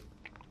Grimsby.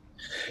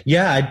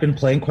 Yeah, I'd been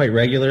playing quite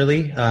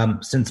regularly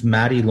since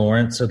Matty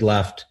Lawrence had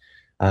left.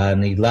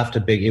 And he left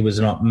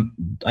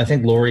I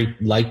think Laurie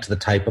liked the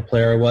type of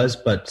player I was,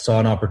 but saw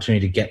an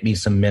opportunity to get me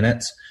some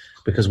minutes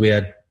because we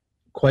had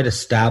quite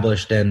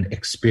established and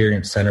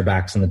experienced center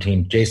backs in the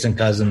team. Jason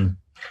Cousin,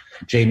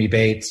 Jamie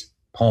Bates,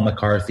 Paul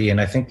McCarthy.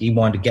 And I think he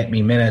wanted to get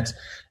me minutes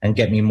and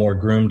get me more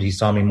groomed. He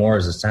saw me more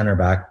as a center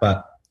back,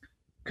 but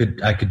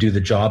I could do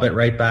the job at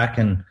right back.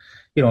 And,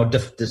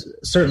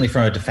 certainly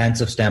from a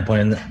defensive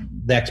standpoint, and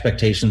the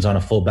expectations on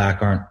a full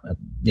back aren't,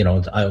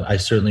 I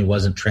certainly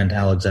wasn't Trent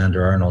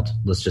Alexander-Arnold.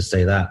 Let's just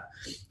say that.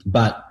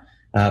 But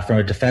from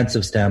a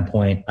defensive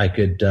standpoint, I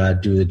could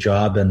do the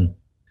job. And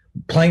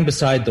playing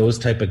beside those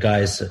type of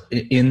guys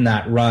in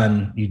that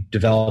run, you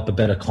develop a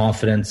bit of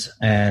confidence.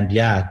 And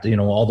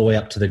all the way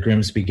up to the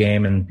Grimsby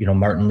game, and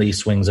Martin Lee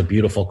swings a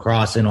beautiful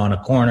cross in on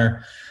a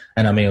corner,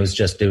 and I mean it was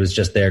just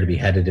there to be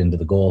headed into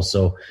the goal.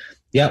 So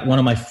one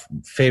of my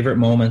favorite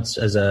moments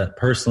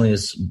personally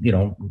is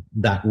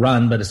that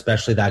run, but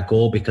especially that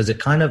goal, because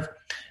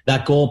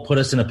that goal put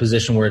us in a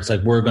position where it's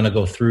like we're going to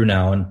go through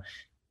now, and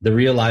the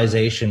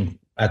realization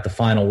at the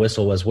final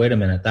whistle was, wait a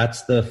minute,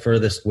 that's the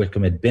furthest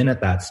Wycombe had been at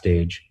that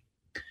stage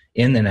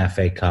in an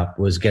FA Cup,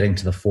 was getting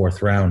to the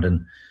fourth round.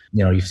 And,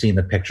 you've seen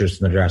the pictures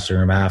from the dressing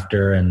room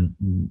after, and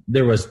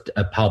there was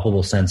a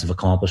palpable sense of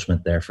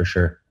accomplishment there for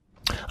sure.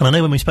 And I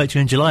know when we spoke to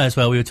you in July as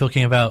well, we were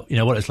talking about,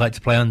 what it's like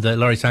to play under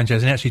Laurie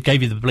Sanchez, and he actually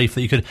gave you the belief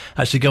that you could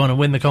actually go on and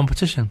win the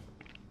competition.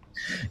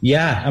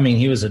 Yeah, I mean,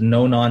 he was a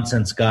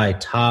no-nonsense guy,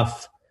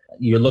 tough.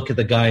 You look at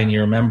the guy and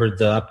you remember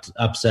the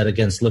upset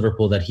against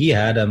Liverpool that he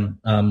had, and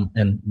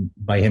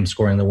by him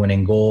scoring the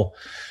winning goal,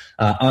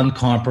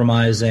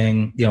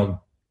 uncompromising,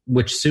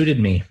 which suited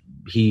me.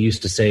 He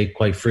used to say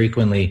quite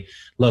frequently,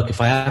 look,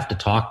 if I have to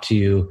talk to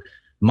you,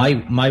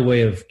 my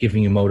way of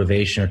giving you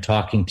motivation or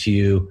talking to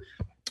you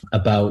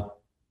about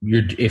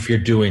if you're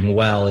doing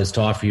well is to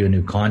offer you a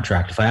new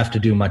contract. If I have to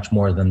do much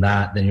more than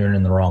that, then you're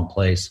in the wrong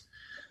place.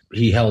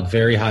 He held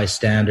very high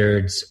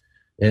standards.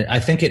 I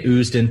think it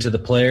oozed into the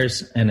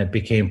players, and it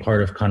became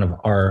part of kind of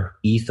our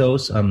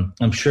ethos.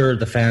 I'm sure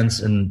the fans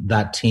and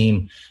that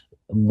team,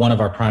 one of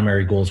our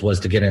primary goals was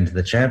to get into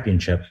the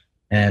championship,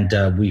 and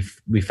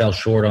we fell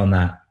short on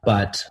that.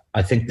 But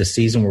I think the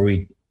season where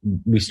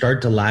we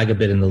started to lag a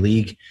bit in the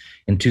league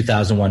in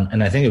 2001,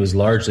 and I think it was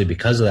largely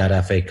because of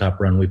that FA Cup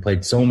run. We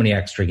played so many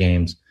extra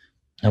games,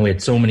 and we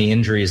had so many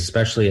injuries,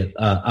 especially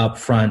up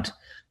front.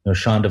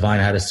 Sean Devine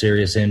had a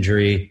serious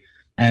injury.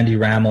 Andy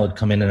Rammel had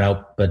come in and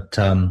out, but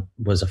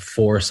was a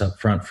force up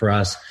front for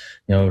us.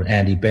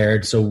 Andy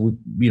Baird. So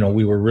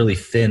we were really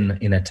thin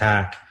in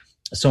attack.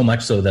 So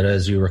much so that,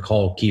 as you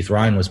recall, Keith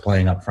Ryan was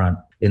playing up front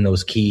in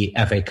those key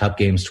FA Cup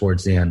games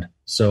towards the end.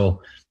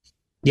 So,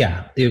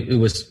 it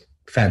was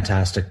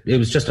fantastic. It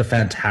was just a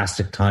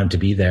fantastic time to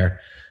be there.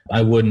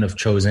 I wouldn't have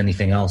chose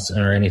anything else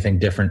or anything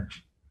different.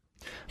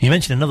 You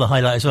mentioned another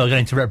highlight as well,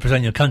 getting to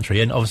represent your country,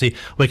 and obviously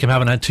Wycombe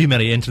haven't had too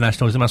many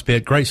internationals. It must be a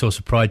great source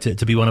of pride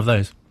to be one of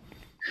those.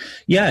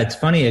 Yeah, it's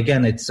funny.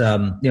 Again, it's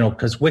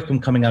because Wycombe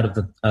coming out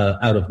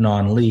of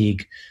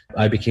non-league,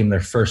 I became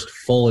their first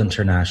full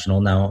international.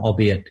 Now,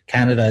 albeit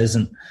Canada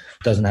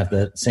doesn't have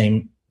the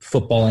same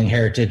footballing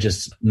heritage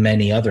as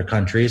many other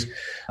countries,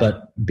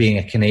 but being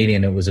a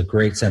Canadian, it was a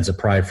great sense of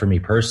pride for me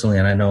personally.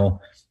 And I know,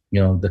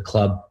 the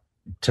club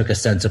took a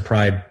sense of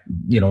pride,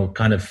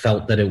 kind of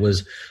felt that it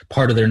was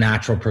part of their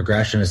natural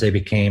progression as they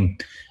became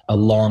a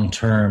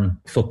long-term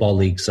football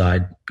league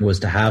side, was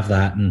to have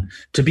that and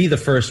to be the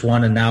first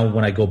one. And now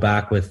when I go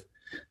back with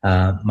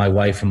my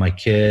wife and my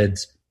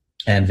kids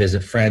and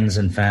visit friends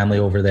and family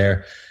over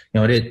there,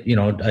 it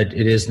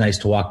is nice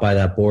to walk by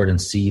that board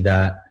and see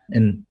that.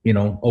 And,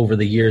 over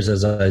the years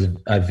as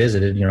I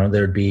visited,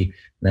 there'd be,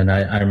 then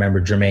I remember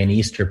Jermaine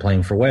Easter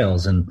playing for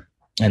Wales, and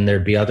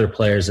there'd be other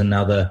players. And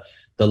now the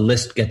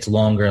list gets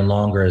longer and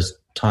longer as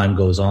time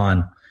goes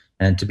on.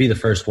 And to be the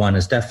first one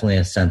is definitely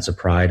a sense of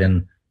pride.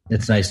 And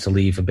it's nice to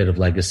leave a bit of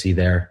legacy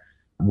there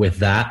with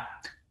that.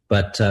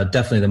 But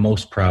definitely the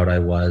most proud I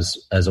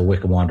was as a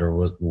Wycombe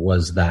Wanderer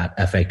was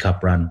that FA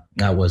Cup run.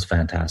 That was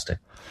fantastic.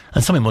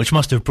 And something which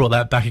must have brought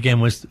that back again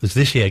was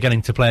this year,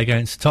 getting to play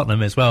against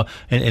Tottenham as well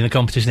in a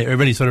competition. It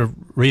really sort of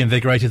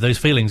reinvigorated those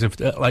feelings of,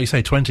 like you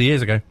say, 20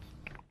 years ago.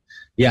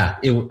 Yeah,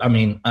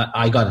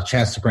 I got a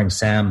chance to bring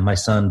Sam, my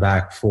son,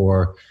 back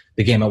for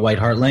the game at White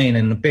Hart Lane.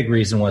 And the big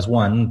reason was,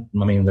 one,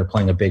 they're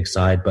playing a big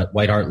side, but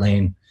White Hart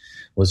Lane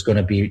was going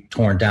to be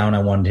torn down. I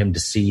wanted him to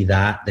see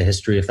the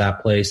history of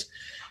that place.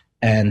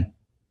 And,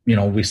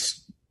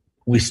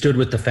 we we stood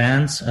with the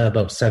fans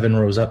about 7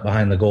 rows up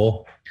behind the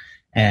goal.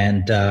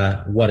 And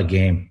what a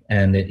game.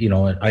 And,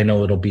 I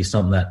know it'll be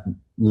something that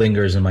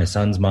lingers in my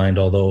son's mind,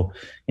 although,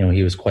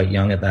 he was quite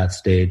young at that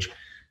stage.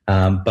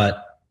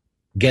 But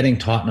getting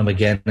Tottenham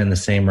again in the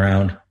same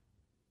round,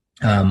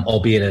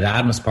 albeit at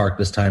Adams Park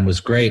this time,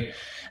 was great.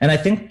 And I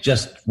think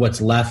just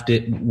what's left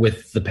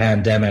with the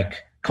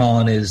pandemic,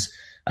 Colin, is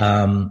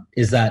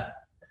that,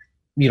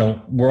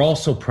 we're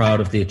also proud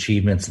of the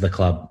achievements of the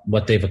club,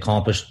 what they've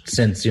accomplished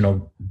since,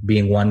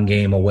 being one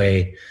game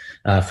away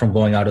from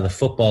going out of the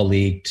Football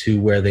League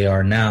to where they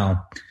are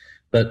now.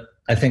 But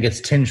I think it's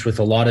tinged with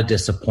a lot of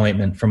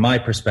disappointment from my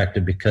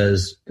perspective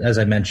because, as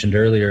I mentioned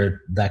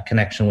earlier, that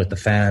connection with the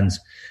fans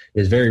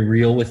is very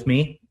real with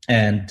me.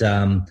 And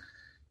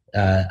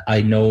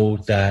I know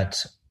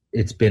that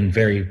it's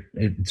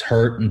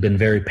hurt and been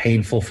very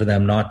painful for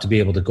them not to be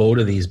able to go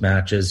to these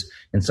matches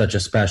in such a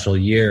special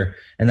year.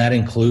 And that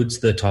includes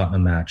the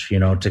Tottenham match,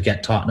 to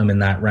get Tottenham in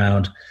that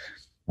round.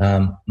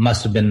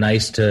 Must have been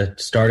nice to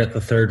start at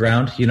the third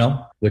round,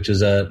 which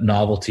is a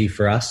novelty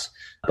for us.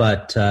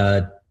 But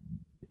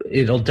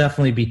it'll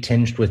definitely be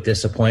tinged with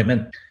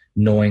disappointment,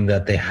 knowing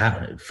that they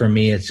have. For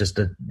me, it's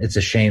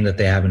a shame that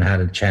they haven't had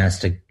a chance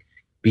to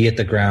be at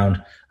the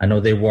ground. I know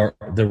there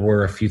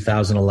were a few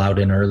thousand allowed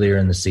in earlier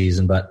in the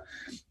season, but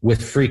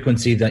with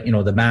frequency, that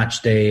the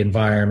match day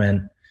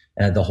environment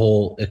and the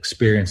whole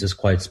experience is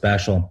quite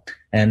special.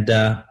 And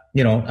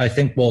I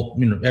think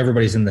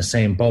everybody's in the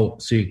same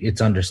boat, so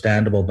it's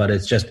understandable. But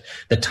it's just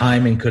the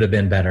timing could have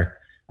been better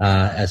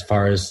as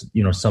far as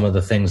some of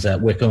the things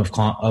that Wycombe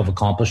have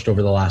accomplished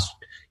over the last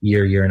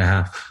year and a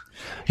half.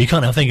 You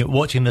can't help thinking,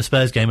 watching the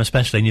Spurs game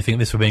especially, and you think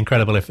this would be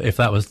incredible if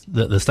that was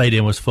the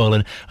stadium was full,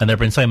 and there have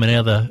been so many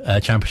other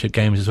championship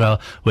games as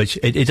well, which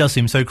it does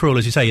seem so cruel,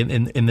 as you say,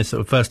 in this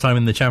sort of first time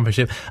in the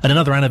championship. And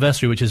another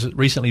anniversary which has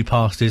recently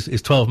passed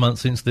is 12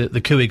 months since the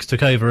Couigs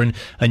took over,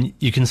 and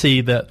you can see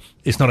that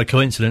it's not a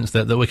coincidence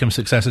that Wycombe's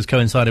success has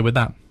coincided with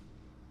that.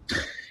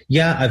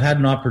 Yeah, I've had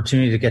an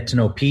opportunity to get to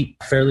know Pete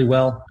fairly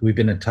well. We've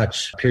been in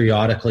touch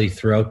periodically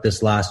throughout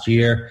this last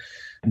year.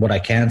 What I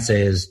can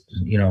say is,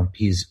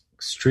 he's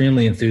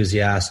extremely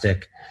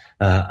enthusiastic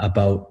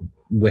about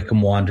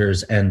Wycombe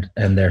Wanderers and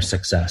their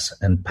success,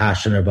 and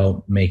passionate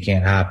about making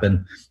it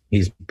happen.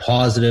 He's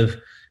positive,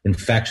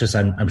 infectious.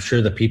 I'm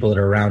sure the people that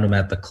are around him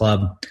at the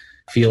club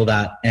feel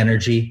that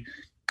energy,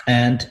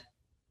 and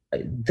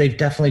they've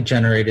definitely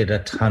generated a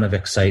ton of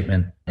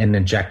excitement and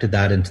injected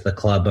that into the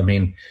club. I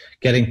mean,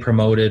 getting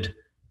promoted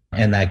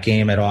and that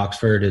game at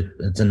Oxford,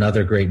 it's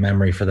another great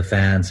memory for the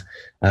fans.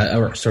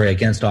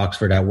 Against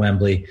Oxford at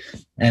Wembley.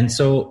 And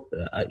so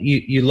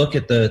you look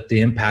at the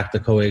impact the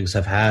Couigs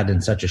have had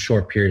in such a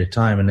short period of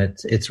time, and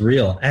it's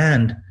real.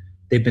 And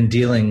they've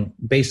been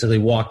basically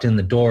walked in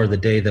the door the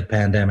day the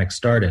pandemic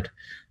started.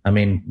 I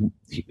mean,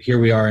 here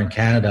we are in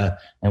Canada,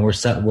 and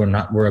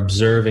we're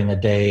observing a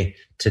day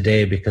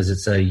today because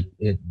it's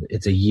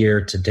a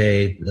year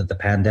today that the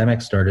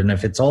pandemic started. And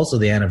if it's also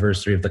the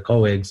anniversary of the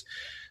Couigs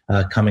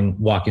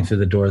walking through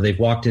the door, they've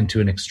walked into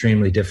an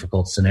extremely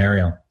difficult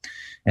scenario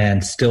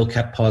and still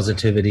kept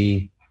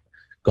positivity,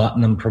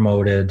 gotten them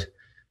promoted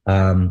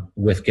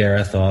with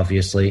Gareth,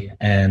 obviously.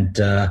 And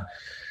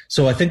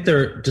so I think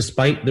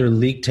despite their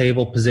league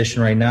table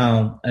position right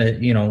now,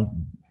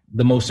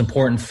 the most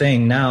important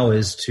thing now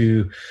is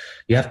you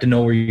have to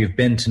know where you've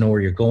been to know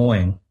where you're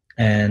going.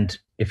 And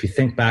if you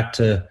think back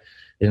to,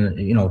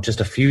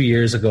 just a few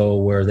years ago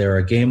where they were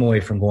a game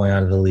away from going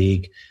out of the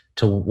league,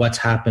 to what's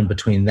happened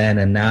between then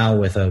and now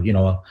with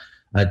a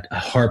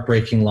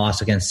heartbreaking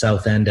loss against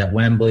Southend at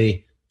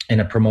Wembley in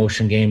a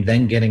promotion game,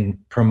 then getting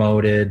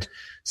promoted,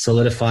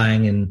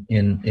 solidifying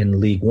in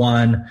League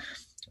One,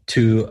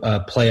 to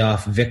a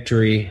playoff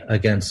victory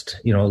against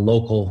a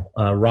local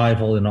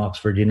rival in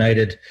Oxford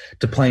United,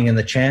 to playing in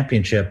the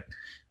championship.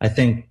 I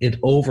think it's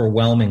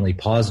overwhelmingly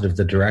positive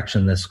the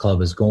direction this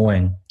club is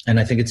going. And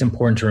I think it's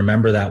important to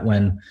remember that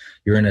when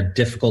you're in a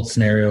difficult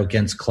scenario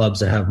against clubs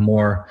that have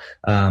more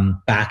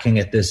backing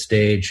at this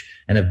stage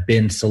and have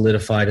been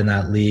solidified in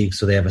that league,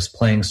 so they have a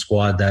playing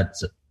squad that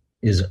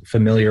is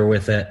familiar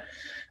with it,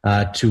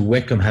 to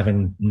Wycombe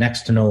having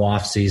next to no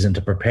off-season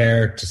to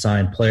prepare, to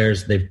sign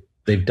players.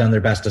 They've done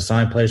their best to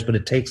sign players, but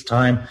it takes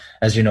time,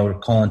 as you know,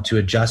 Colin, to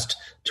adjust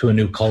to a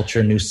new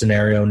culture, new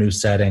scenario, new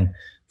setting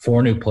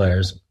for new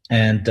players.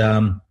 And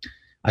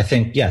I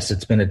think, yes,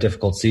 it's been a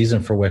difficult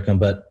season for Wycombe,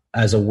 but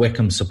as a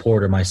Wycombe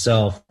supporter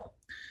myself,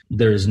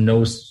 there is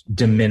no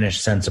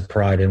diminished sense of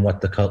pride in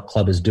what the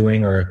club is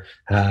doing or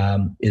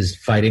is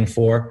fighting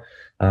for.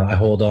 I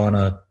hold on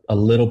a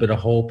little bit of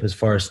hope as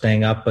far as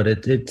staying up, but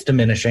it's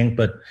diminishing.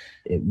 But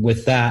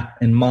with that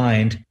in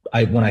mind,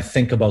 when I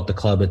think about the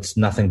club, it's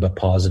nothing but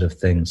positive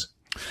things.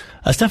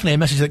 That's definitely a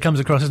message that comes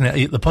across, isn't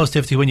it? The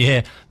positivity when you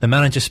hear the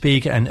manager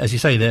speak, and as you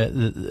say,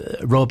 the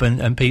Rob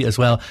and Pete as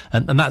well,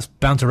 and that's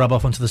bound to rub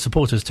off onto the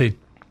supporters too.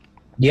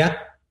 Yeah,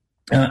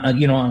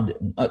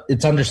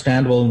 it's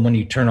understandable when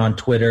you turn on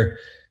Twitter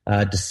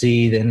to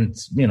see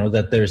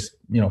that there's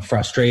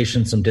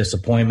frustration, some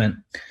disappointment,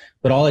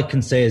 But all I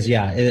can say is,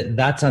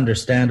 that's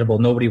understandable.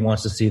 Nobody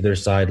wants to see their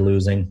side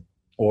losing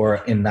or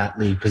in that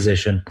league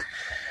position.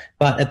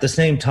 But at the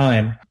same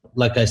time,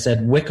 like I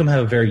said, Wycombe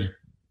have a very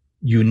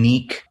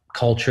unique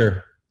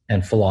culture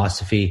and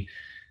philosophy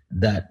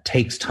that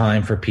takes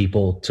time for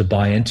people to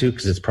buy into,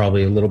 because it's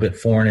probably a little bit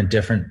foreign and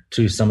different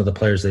to some of the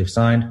players they've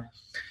signed.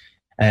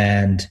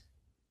 And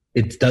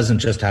it doesn't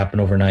just happen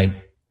overnight.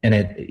 And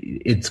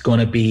it's going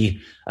to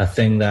be a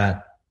thing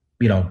that,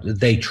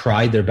 they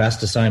tried their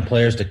best to sign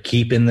players to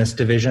keep in this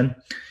division.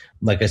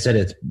 Like I said,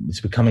 it's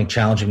becoming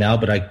challenging now,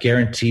 but I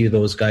guarantee you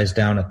those guys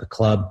down at the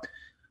club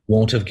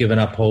won't have given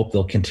up hope.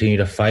 They'll continue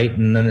to fight.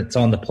 And then it's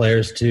on the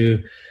players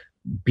to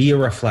be a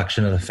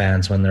reflection of the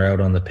fans when they're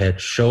out on the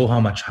pitch, show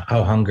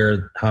how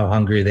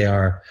hungry they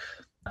are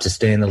to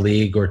stay in the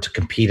league or to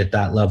compete at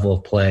that level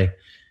of play.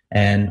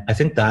 And I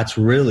think that's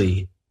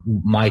really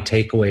my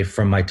takeaway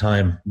from my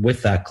time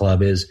with that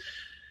club, is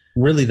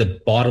really the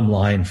bottom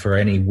line for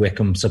any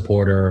Wycombe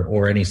supporter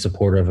or any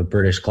supporter of a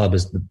British club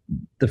is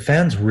the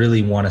fans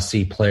really want to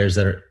see players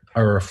that are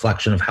a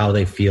reflection of how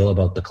they feel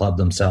about the club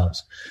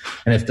themselves.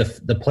 And if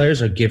the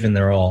players are giving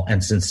their all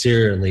and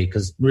sincerely,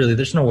 because really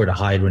there's nowhere to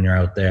hide when you're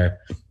out there,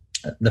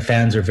 the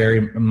fans are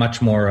very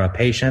much more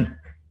patient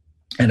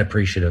and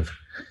appreciative.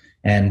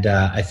 And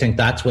I think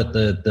that's what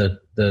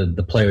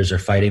the players are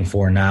fighting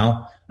for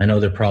now. I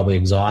know they're probably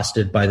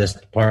exhausted by this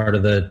part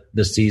of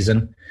the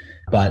season,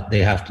 but they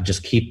have to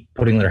just keep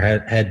putting their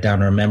head down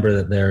and remember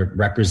that they're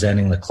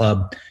representing the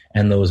club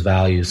and those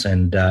values.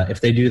 And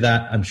if they do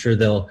that, I'm sure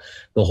they'll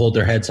hold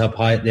their heads up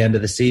high at the end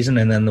of the season,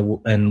 and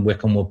then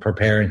Wycombe will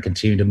prepare and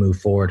continue to move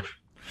forward.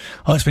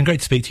 Oh, it's been great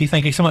to speak to you.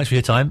 Thank you so much for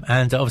your time,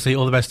 and obviously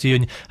all the best to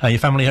you and your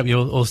family. Hope you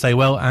all stay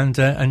well, and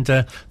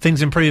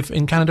things improve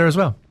in Canada as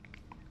well.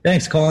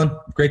 Thanks, Colin.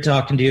 Great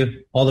talking to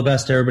you. All the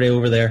best to everybody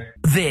over there.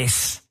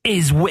 This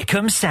is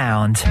Wycombe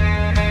Sound.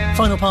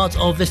 Final part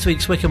of this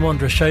week's Wycombe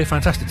Wanderers show.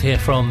 Fantastic to hear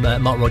from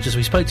Mark Rogers.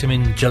 We spoke to him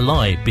in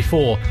July,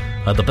 before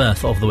the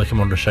birth of the Wycombe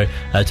Wanderers show,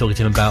 talking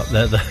to him about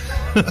the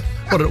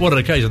what an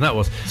occasion that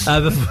was.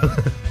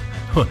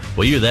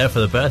 Were you there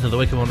for the birth of the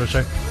Wycombe Wanderers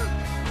show?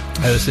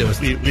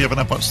 We haven't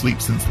had much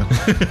sleep since then.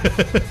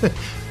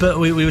 But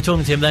we were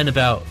talking to him then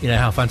about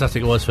how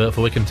fantastic it was for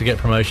Wycombe to get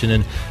promotion,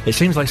 and it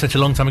seems like such a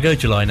long time ago,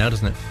 July now,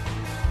 doesn't it?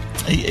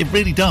 It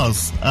really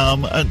does,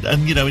 and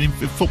in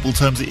football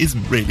terms, it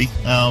isn't really,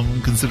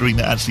 considering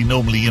that actually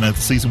normally the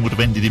season would have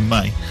ended in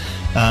May.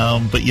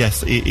 But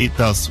yes, it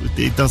does.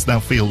 It does now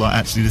feel like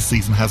actually this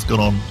season has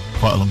gone on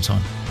quite a long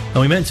time. And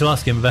we meant to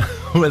ask him about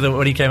whether,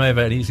 when he came over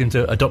and he seemed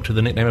to adopt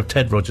the nickname of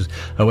Ted Rogers,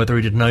 whether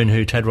he'd have known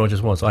who Ted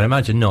Rogers was. I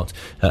imagine not.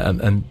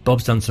 And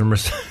Bob's done some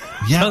research.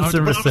 I was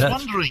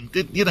wondering,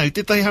 did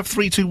they have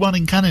 3-2-1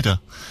 in Canada?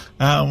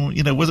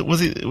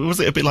 Was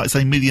it a bit like,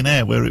 say,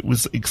 Millionaire, where it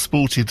was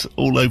exported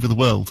all over the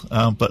world?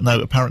 But no,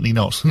 apparently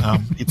not.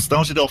 It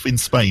started off in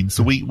Spain,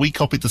 so we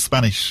copied the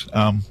Spanish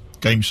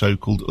game show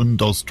called Un,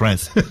 Dos,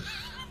 Tres.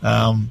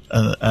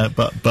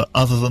 But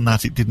other than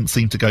that, it didn't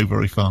seem to go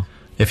very far.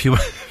 If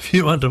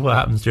you wonder what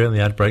happens during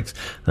the ad breaks,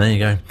 there you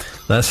go.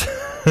 That's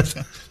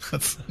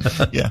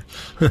yeah.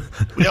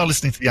 We are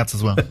listening to the ads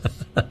as well.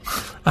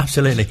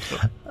 Absolutely.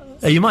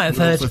 You might have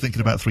heard. Also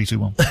thinking about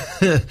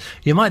 3-2-1.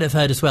 You might have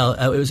heard as well.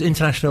 It was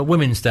International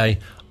Women's Day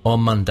on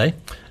Monday,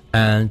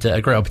 and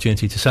a great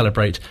opportunity to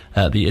celebrate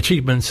the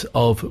achievements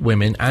of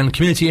women. And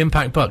Community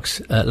Impact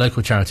Bucks,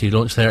 local charity,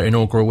 launched their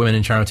inaugural Women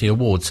in Charity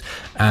Awards.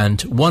 And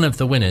one of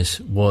the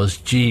winners was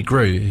G.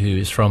 Grew, who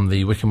is from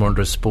the Wycombe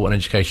Wanderers Sport and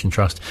Education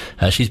Trust.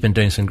 She's been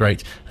doing some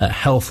great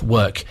health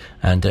work,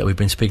 and we've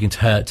been speaking to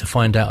her to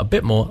find out a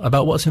bit more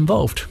about what's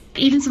involved.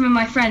 Even some of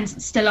my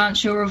friends still aren't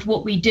sure of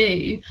what we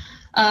do.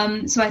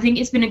 So I think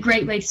it's been a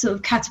great way to sort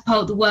of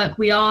catapult the work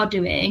we are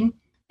doing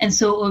and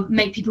sort of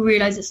make people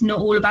realise it's not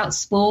all about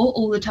sport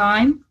all the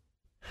time.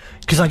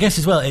 Because I guess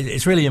as well,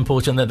 it's really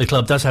important that the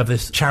club does have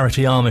this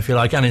charity arm, if you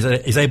like, and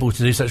is able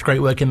to do such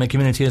great work in the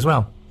community as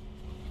well.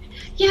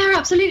 Yeah,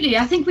 absolutely.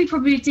 I think we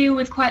probably deal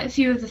with quite a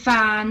few of the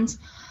fans.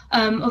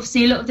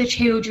 Obviously, a lot of the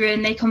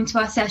children, they come to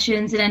our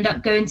sessions and end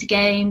up going to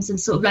games and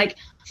sort of like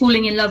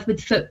falling in love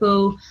with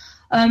football.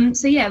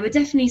 So yeah, we're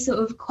definitely sort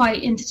of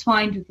quite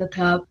intertwined with the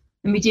club,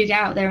 and we do get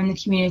out there in the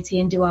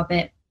community and do our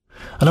bit.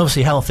 And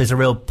obviously health is a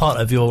real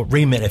part of your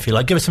remit, if you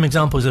like. Give us some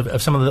examples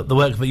of some of the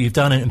work that you've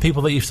done and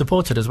people that you've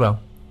supported as well.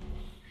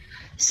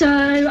 So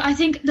I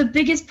think the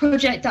biggest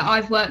project that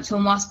I've worked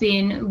on whilst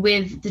being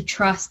with the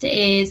Trust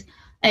is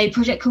a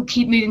project called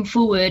Keep Moving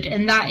Forward,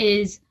 and that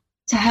is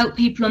to help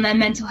people on their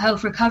mental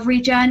health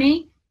recovery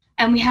journey.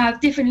 And we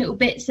have different little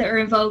bits that are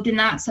involved in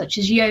that, such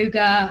as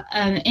yoga,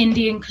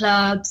 Indian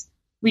clubs.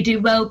 We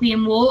do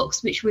wellbeing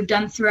walks, which we've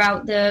done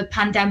throughout the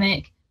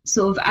pandemic,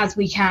 sort of as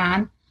we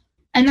can.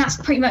 And that's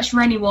pretty much for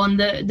anyone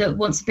that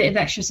wants a bit of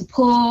extra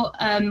support.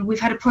 We've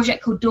had a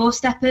project called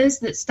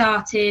Doorsteppers that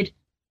started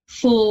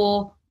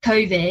for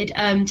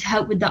COVID to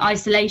help with the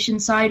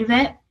isolation side of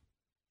it.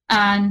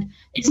 And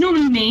it's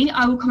normally me.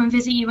 I will come and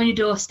visit you on your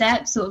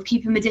doorstep, sort of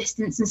keeping a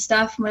distance and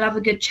stuff. And we'll have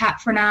a good chat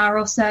for an hour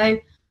or so,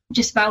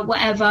 just about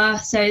whatever.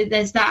 So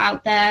there's that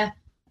out there.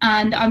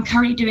 And I'm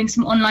currently doing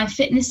some online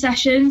fitness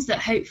sessions that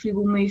hopefully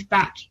will move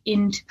back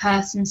into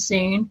person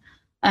soon,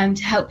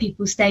 to help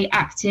people stay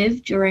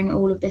active during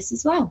all of this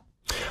as well.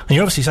 And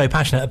you're obviously so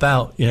passionate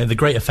about, the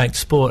great effect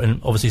sport, and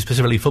obviously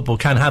specifically football,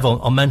 can have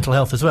on mental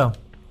health as well.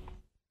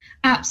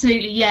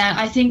 Absolutely, yeah.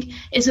 I think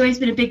it's always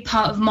been a big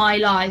part of my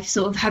life,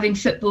 sort of having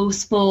football,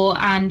 sport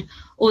and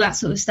all that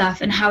sort of stuff,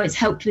 and how it's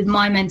helped with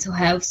my mental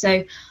health.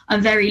 So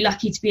I'm very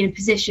lucky to be in a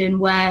position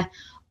where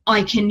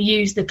I can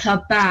use the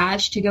club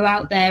badge to go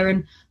out there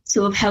and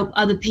sort of help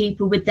other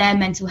people with their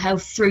mental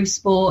health through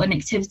sport and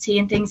activity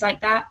and things like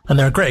that. And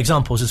there are great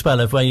examples as well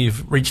of where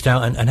you've reached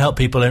out and helped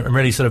people and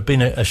really sort of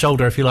been a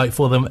shoulder, if you like,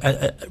 for them,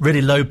 at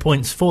really low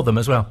points for them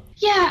as well.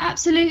 Yeah,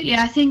 absolutely.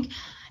 I think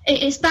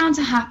it's bound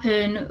to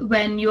happen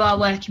when you are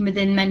working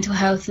within mental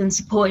health and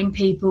supporting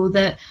people,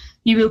 that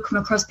you will come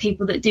across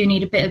people that do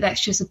need a bit of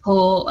extra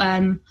support,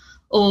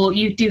 or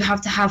you do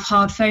have to have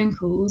hard phone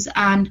calls.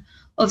 And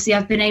obviously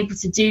I've been able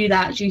to do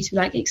that due to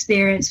like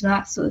experience and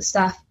that sort of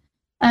stuff.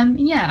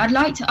 Yeah,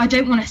 I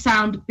don't want to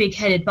sound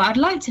big-headed, but I'd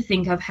like to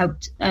think I've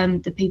helped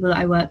the people that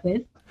I work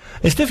with.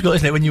 It's difficult,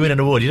 isn't it, when you win an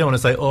award? You don't want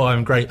to say, "Oh,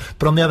 I'm great,"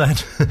 but on the other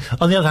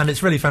hand,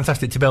 it's really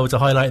fantastic to be able to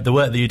highlight the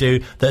work that you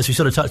do. That, as we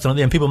sort of touched on at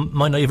the end, people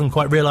might not even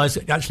quite realise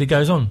it actually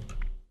goes on.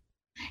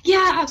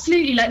 Yeah,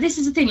 absolutely. Like, this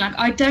is the thing. Like,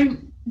 I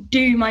don't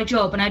do my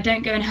job, and I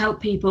don't go and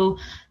help people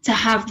to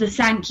have the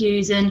thank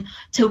yous and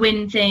to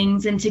win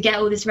things and to get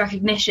all this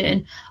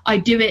recognition. I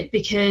do it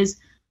because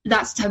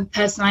that's the type of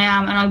person I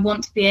am, and I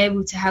want to be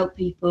able to help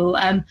people.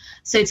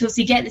 So to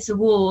obviously get this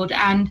award,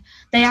 and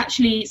they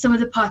actually, some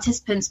of the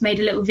participants made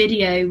a little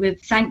video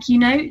with thank you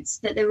notes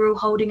that they were all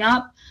holding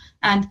up.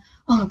 And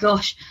oh my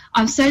gosh,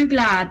 I'm so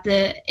glad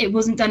that it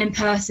wasn't done in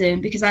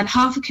person, because I had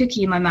half a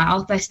cookie in my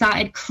mouth. I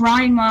started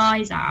crying my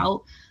eyes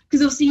out,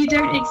 because obviously you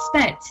don't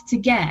expect to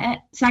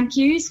get thank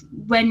yous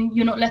when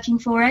you're not looking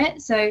for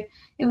it. So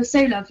it was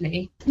so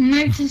lovely.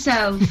 Note to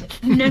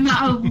self, no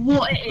matter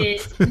what it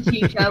is in the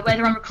future,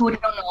 whether I'm recording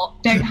or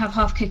not, don't have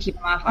half cookie in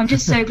my mouth. I'm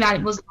just so glad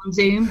it wasn't on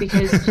Zoom,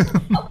 because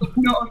that would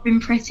not have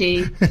been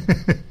pretty.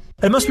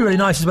 It must be really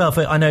nice as well.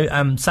 I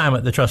know Sam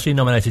at the Trust, she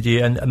nominated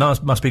you, and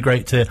that must be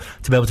great to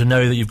be able to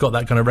know that you've got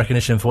that kind of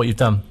recognition for what you've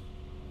done.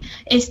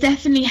 It's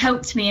definitely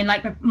helped me in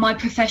like my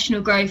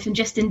professional growth, and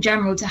just in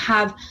general to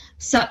have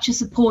such a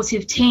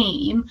supportive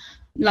team.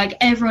 Like,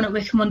 everyone at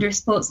Wycombe Wanderers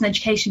Sports and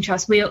Education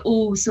Trust, we are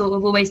all sort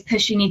of always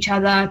pushing each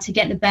other to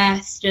get the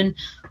best and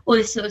all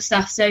this sort of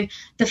stuff. So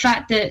the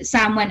fact that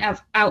Sam went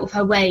out of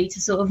her way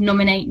to sort of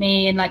nominate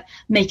me and like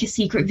make a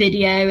secret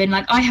video, and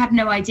like I had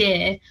no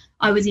idea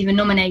I was even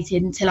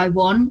nominated until I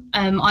won.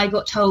 I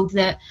got told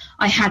that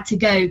I had to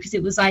go because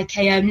it was like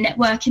a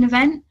networking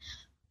event.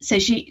 So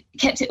she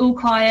kept it all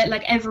quiet,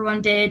 like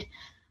everyone did.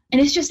 And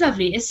it's just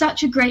lovely. It's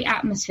such a great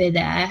atmosphere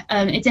there.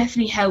 It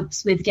definitely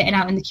helps with getting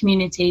out in the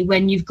community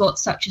when you've got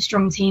such a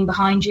strong team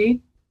behind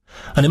you.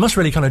 And it must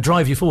really kind of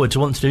drive you forward to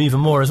want to do even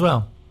more as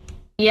well.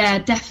 Yeah,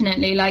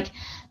 definitely. Like,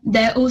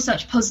 they're all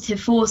such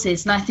positive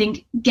forces. And I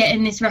think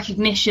getting this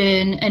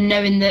recognition and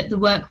knowing that the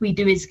work we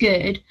do is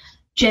good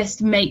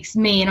just makes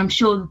me, and I'm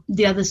sure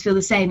the others feel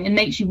the same, it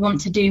makes you want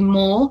to do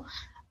more.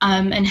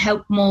 And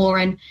help more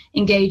and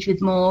engage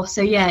with more.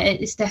 So yeah,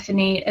 it's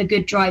definitely a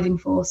good driving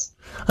force.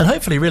 And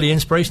hopefully really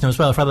inspirational as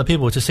well for other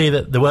people to see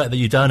that the work that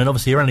you've done, and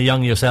obviously you're only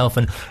young yourself,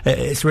 and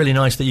it's really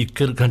nice that you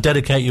could kind of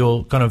dedicate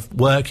your kind of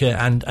work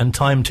and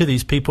time to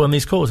these people and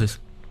these causes.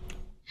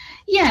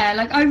 Yeah,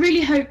 like I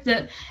really hope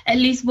that at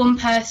least one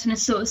person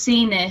has sort of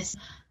seen this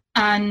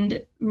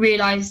and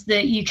realised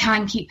that you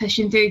can keep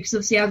pushing through, because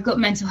obviously I've got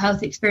mental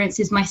health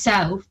experiences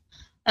myself.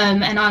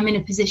 And I'm in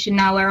a position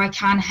now where I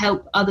can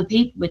help other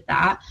people with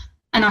that.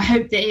 And I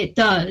hope that it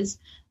does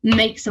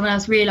make someone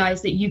else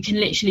realise that you can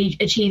literally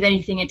achieve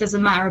anything. It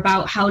doesn't matter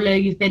about how low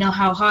you've been or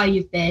how high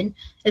you've been,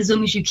 as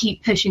long as you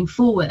keep pushing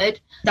forward.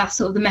 That's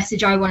sort of the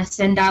message I want to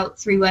send out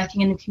through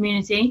working in the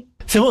community.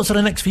 So what's sort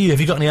of next for you? Have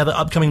you got any other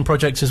upcoming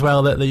projects as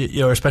well that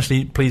you're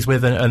especially pleased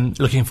with and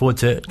looking forward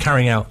to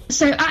carrying out?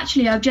 So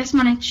actually, I've just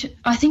managed,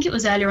 I think it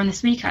was earlier on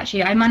this week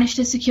actually, I managed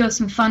to secure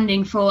some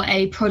funding for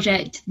a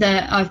project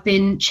that I've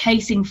been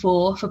chasing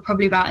for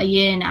probably about a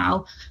year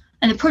now.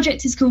 And the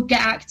project is called Get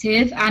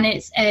Active, and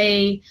it's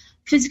a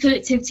physical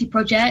activity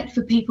project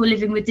for people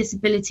living with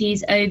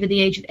disabilities over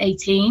the age of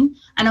 18.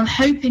 And I'm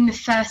hoping the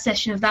first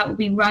session of that will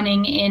be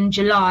running in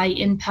July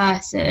in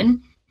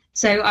person.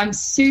 So I'm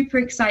super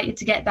excited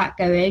to get that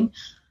going,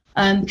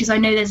 because I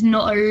know there's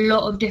not a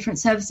lot of different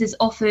services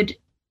offered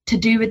to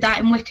do with that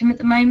in Wycombe at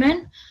the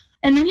moment.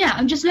 And then, yeah,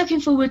 I'm just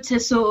looking forward to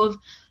sort of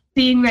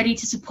being ready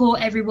to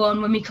support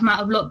everyone when we come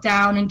out of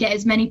lockdown and get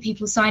as many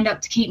people signed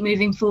up to keep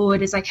moving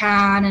forward as I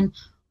can and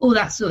all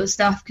that sort of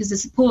stuff, because the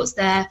support's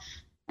there.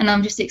 And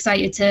I'm just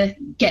excited to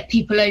get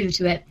people over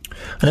to it.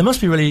 And it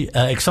must be really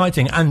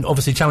exciting and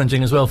obviously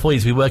challenging as well for you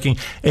to be working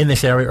in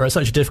this area or at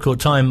such a difficult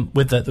time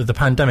with the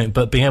pandemic,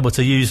 but being able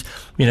to use,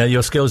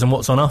 your skills and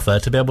what's on offer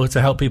to be able to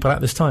help people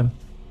at this time.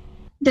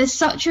 There's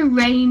such a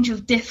range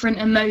of different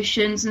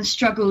emotions and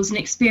struggles and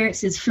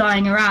experiences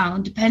flying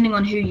around, depending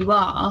on who you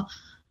are.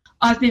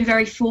 I've been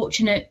very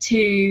fortunate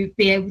to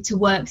be able to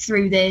work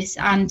through this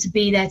and to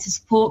be there to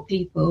support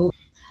people.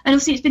 And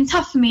obviously it's been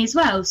tough for me as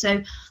well.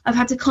 So I've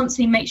had to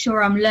constantly make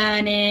sure I'm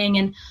learning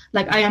and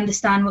like I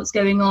understand what's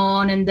going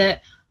on and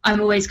that I'm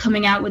always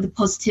coming out with a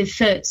positive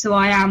foot. So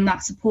I am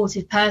that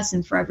supportive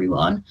person for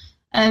everyone.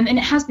 And it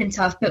has been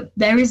tough, but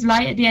there is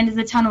light at the end of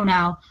the tunnel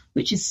now,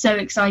 which is so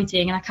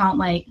exciting and I can't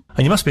wait.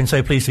 And you must have been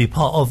so pleased to be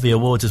part of the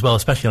awards as well,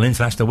 especially on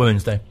International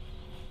Women's Day.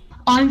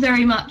 I'm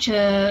very much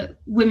a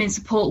women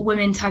support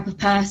women type of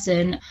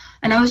person.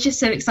 And I was just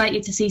so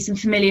excited to see some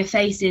familiar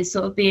faces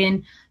sort of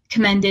being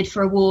commended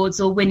for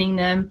awards or winning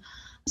them.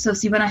 So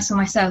obviously when I saw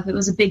myself, it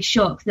was a big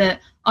shock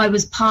that I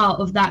was part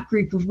of that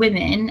group of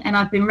women and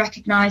I've been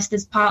recognised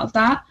as part of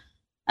that.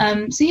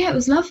 So yeah, it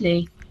was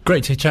lovely.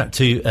 Great to chat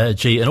to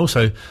G and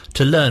also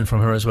to learn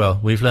from her as well.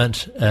 We've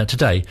learnt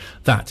today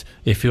that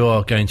if you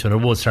are going to an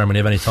award ceremony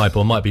of any type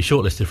or might be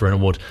shortlisted for an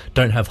award,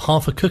 don't have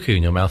half a cuckoo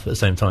in your mouth at the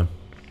same time.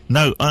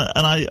 No,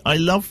 and I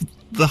love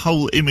the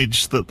whole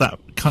image that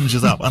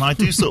conjures up, and I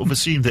do sort of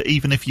assume that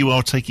even if you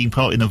are taking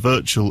part in a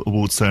virtual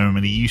award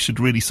ceremony, you should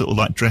really sort of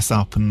like dress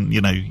up and,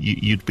 you know,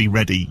 you'd be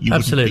ready. You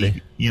Absolutely.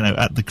 Be, you know,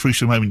 at the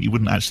crucial moment, you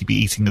wouldn't actually be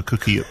eating a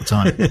cookie at the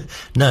time.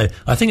 No,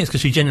 I think it's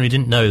because she genuinely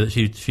didn't know that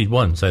she'd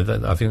won, so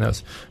I think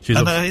that's...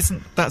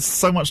 That's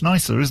so much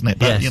nicer, isn't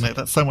it? Yes. You know,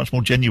 that's so much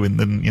more genuine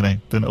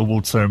than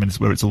award ceremonies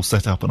where it's all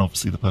set up and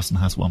obviously the person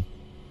has won.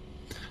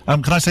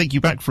 Can I take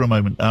you back for a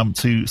moment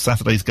to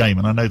Saturday's game?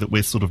 And I know that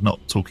we're sort of not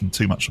talking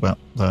too much about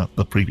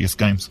the previous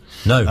games.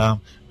 No.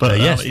 But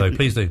yes, though,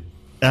 please do.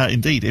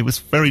 Indeed. It was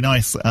very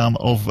nice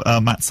of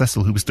Matt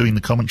Cecil, who was doing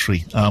the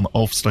commentary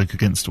of Stoke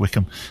against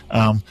Wycombe.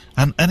 And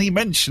he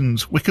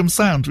mentioned Wycombe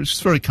Sound, which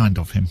is very kind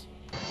of him.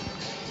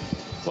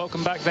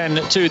 Welcome back then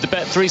to the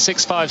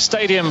Bet365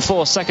 Stadium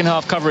for second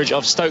half coverage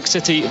of Stoke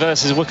City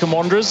versus Wycombe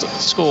Wanderers. The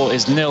score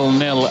is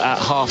 0-0 at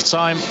half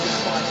time.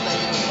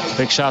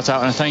 Big shout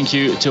out and a thank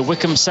you to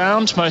Wycombe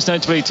Sound, most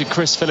notably to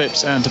Chris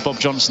Phillips and to Bob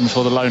Johnson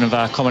for the loan of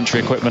our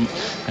commentary equipment.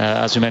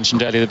 As we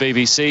mentioned earlier, the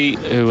BBC,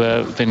 who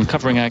have been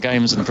covering our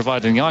games and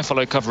providing the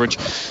iFollow coverage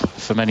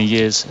for many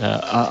years,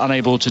 are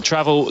unable to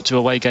travel to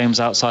away games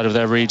outside of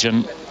their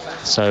region.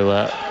 So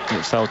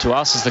it fell to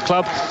us as the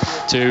club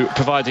to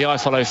provide the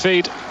iFollow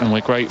feed, and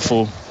we're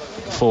grateful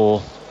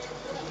for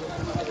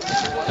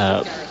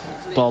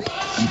Bob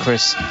and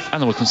Chris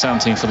and the Wycombe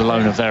Sound team for the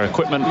loan of their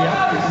equipment.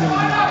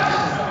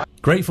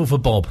 Grateful for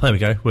Bob. There we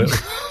go.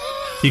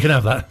 You can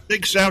have that.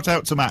 Big shout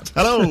out to Matt.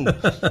 Hello.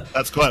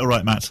 That's quite all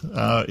right, Matt.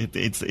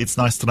 It's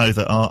nice to know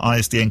that our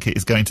ISDN kit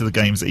is going to the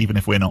games, even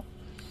if we're not.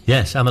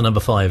 Yes, and the number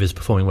 5 is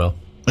performing well.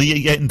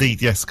 Yeah,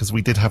 indeed, yes, because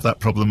we did have that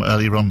problem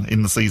earlier on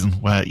in the season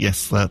where,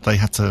 yes, they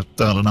had to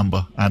dial a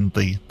number and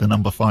the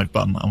number 5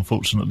 button,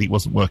 unfortunately,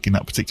 wasn't working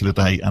that particular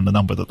day, and the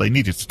number that they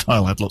needed to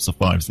dial had lots of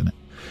 5s in it.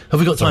 Have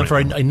we got time for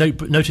a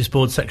notice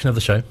board section of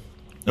the show?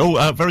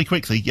 Oh, very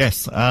quickly,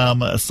 yes.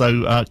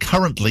 So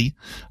currently,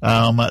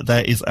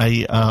 there is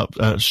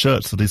a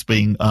shirt that is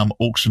being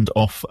auctioned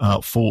off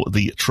for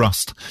the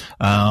trust.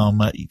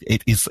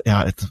 It is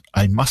a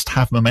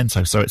must-have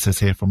memento. So it says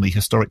here, from the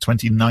historic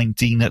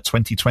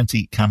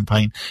 2019-2020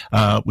 campaign,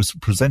 was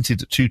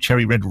presented to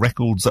Cherry Red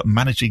Records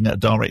managing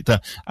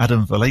director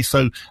Adam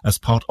Valeso as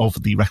part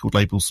of the record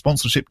label's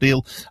sponsorship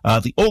deal.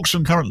 The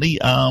auction currently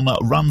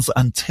runs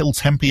until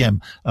 10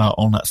 p.m.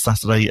 On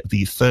Saturday,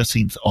 the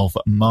 13th of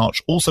March.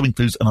 Also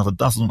includes another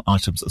dozen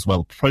items as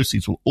well.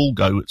 Proceeds will all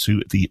go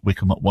to the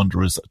Wycombe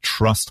Wanderers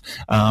Trust.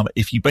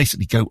 If you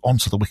basically go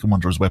onto the Wycombe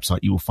Wanderers website,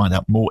 you will find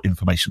out more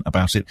information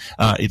about it.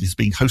 It is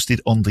being hosted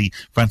on the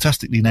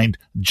fantastically named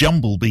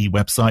Jumblebee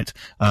website.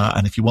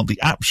 And if you want the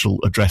actual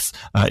address,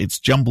 it's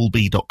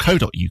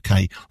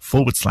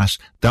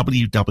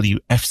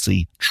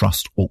jumblebee.co.uk/WWFC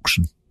Trust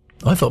Auction.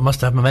 I thought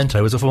Must Have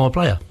Memento was a former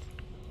player.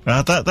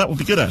 That would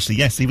be good, actually.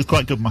 Yes, he was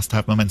quite good, Must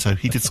Have Memento.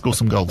 He did score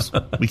some goals.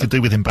 We could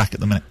do with him back at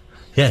the minute.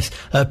 Yes.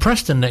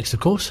 Preston next,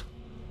 of course.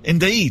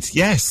 Indeed,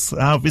 yes.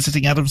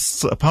 Visiting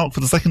Adams Park for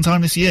the second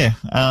time this year.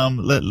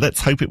 Let's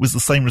hope it was the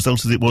same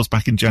result as it was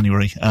back in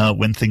January,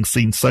 when things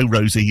seemed so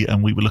rosy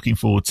and we were looking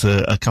forward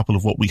to a couple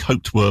of what we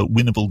hoped were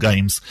winnable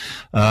games.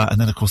 And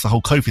then, of course, the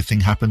whole COVID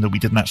thing happened and we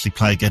didn't actually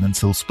play again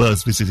until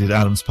Spurs visited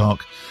Adams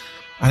Park.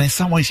 And in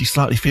some ways you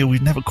slightly feel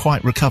we've never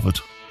quite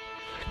recovered.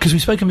 Because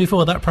we've spoken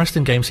before, that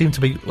Preston game seemed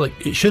to be,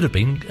 like, it should have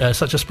been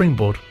such a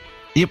springboard.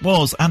 It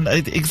was, and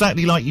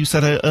exactly like you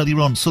said earlier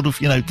on, sort of,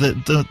 you know,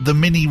 the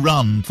mini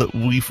run that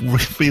we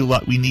feel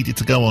like we needed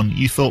to go on.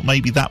 You thought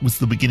maybe that was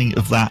the beginning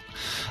of that,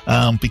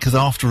 because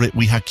after it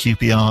we had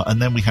QPR and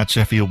then we had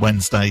Sheffield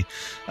Wednesday,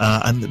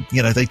 and,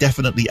 you know, they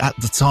definitely at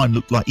the time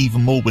looked like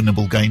even more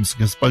winnable games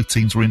because both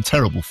teams were in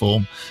terrible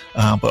form.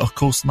 But of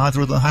course,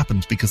 neither of them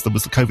happened because there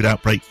was a COVID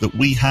outbreak that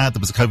we had. There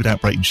was a COVID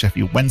outbreak in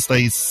Sheffield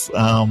Wednesday's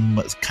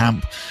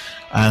camp.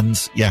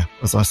 And yeah,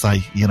 as I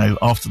say, you know,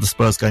 after the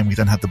Spurs game, we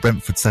then had the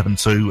Brentford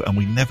 7-2 and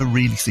we never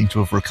really seem to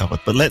have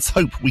recovered. But let's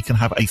hope we can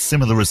have a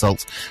similar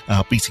result,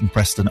 beating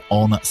Preston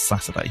on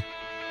Saturday.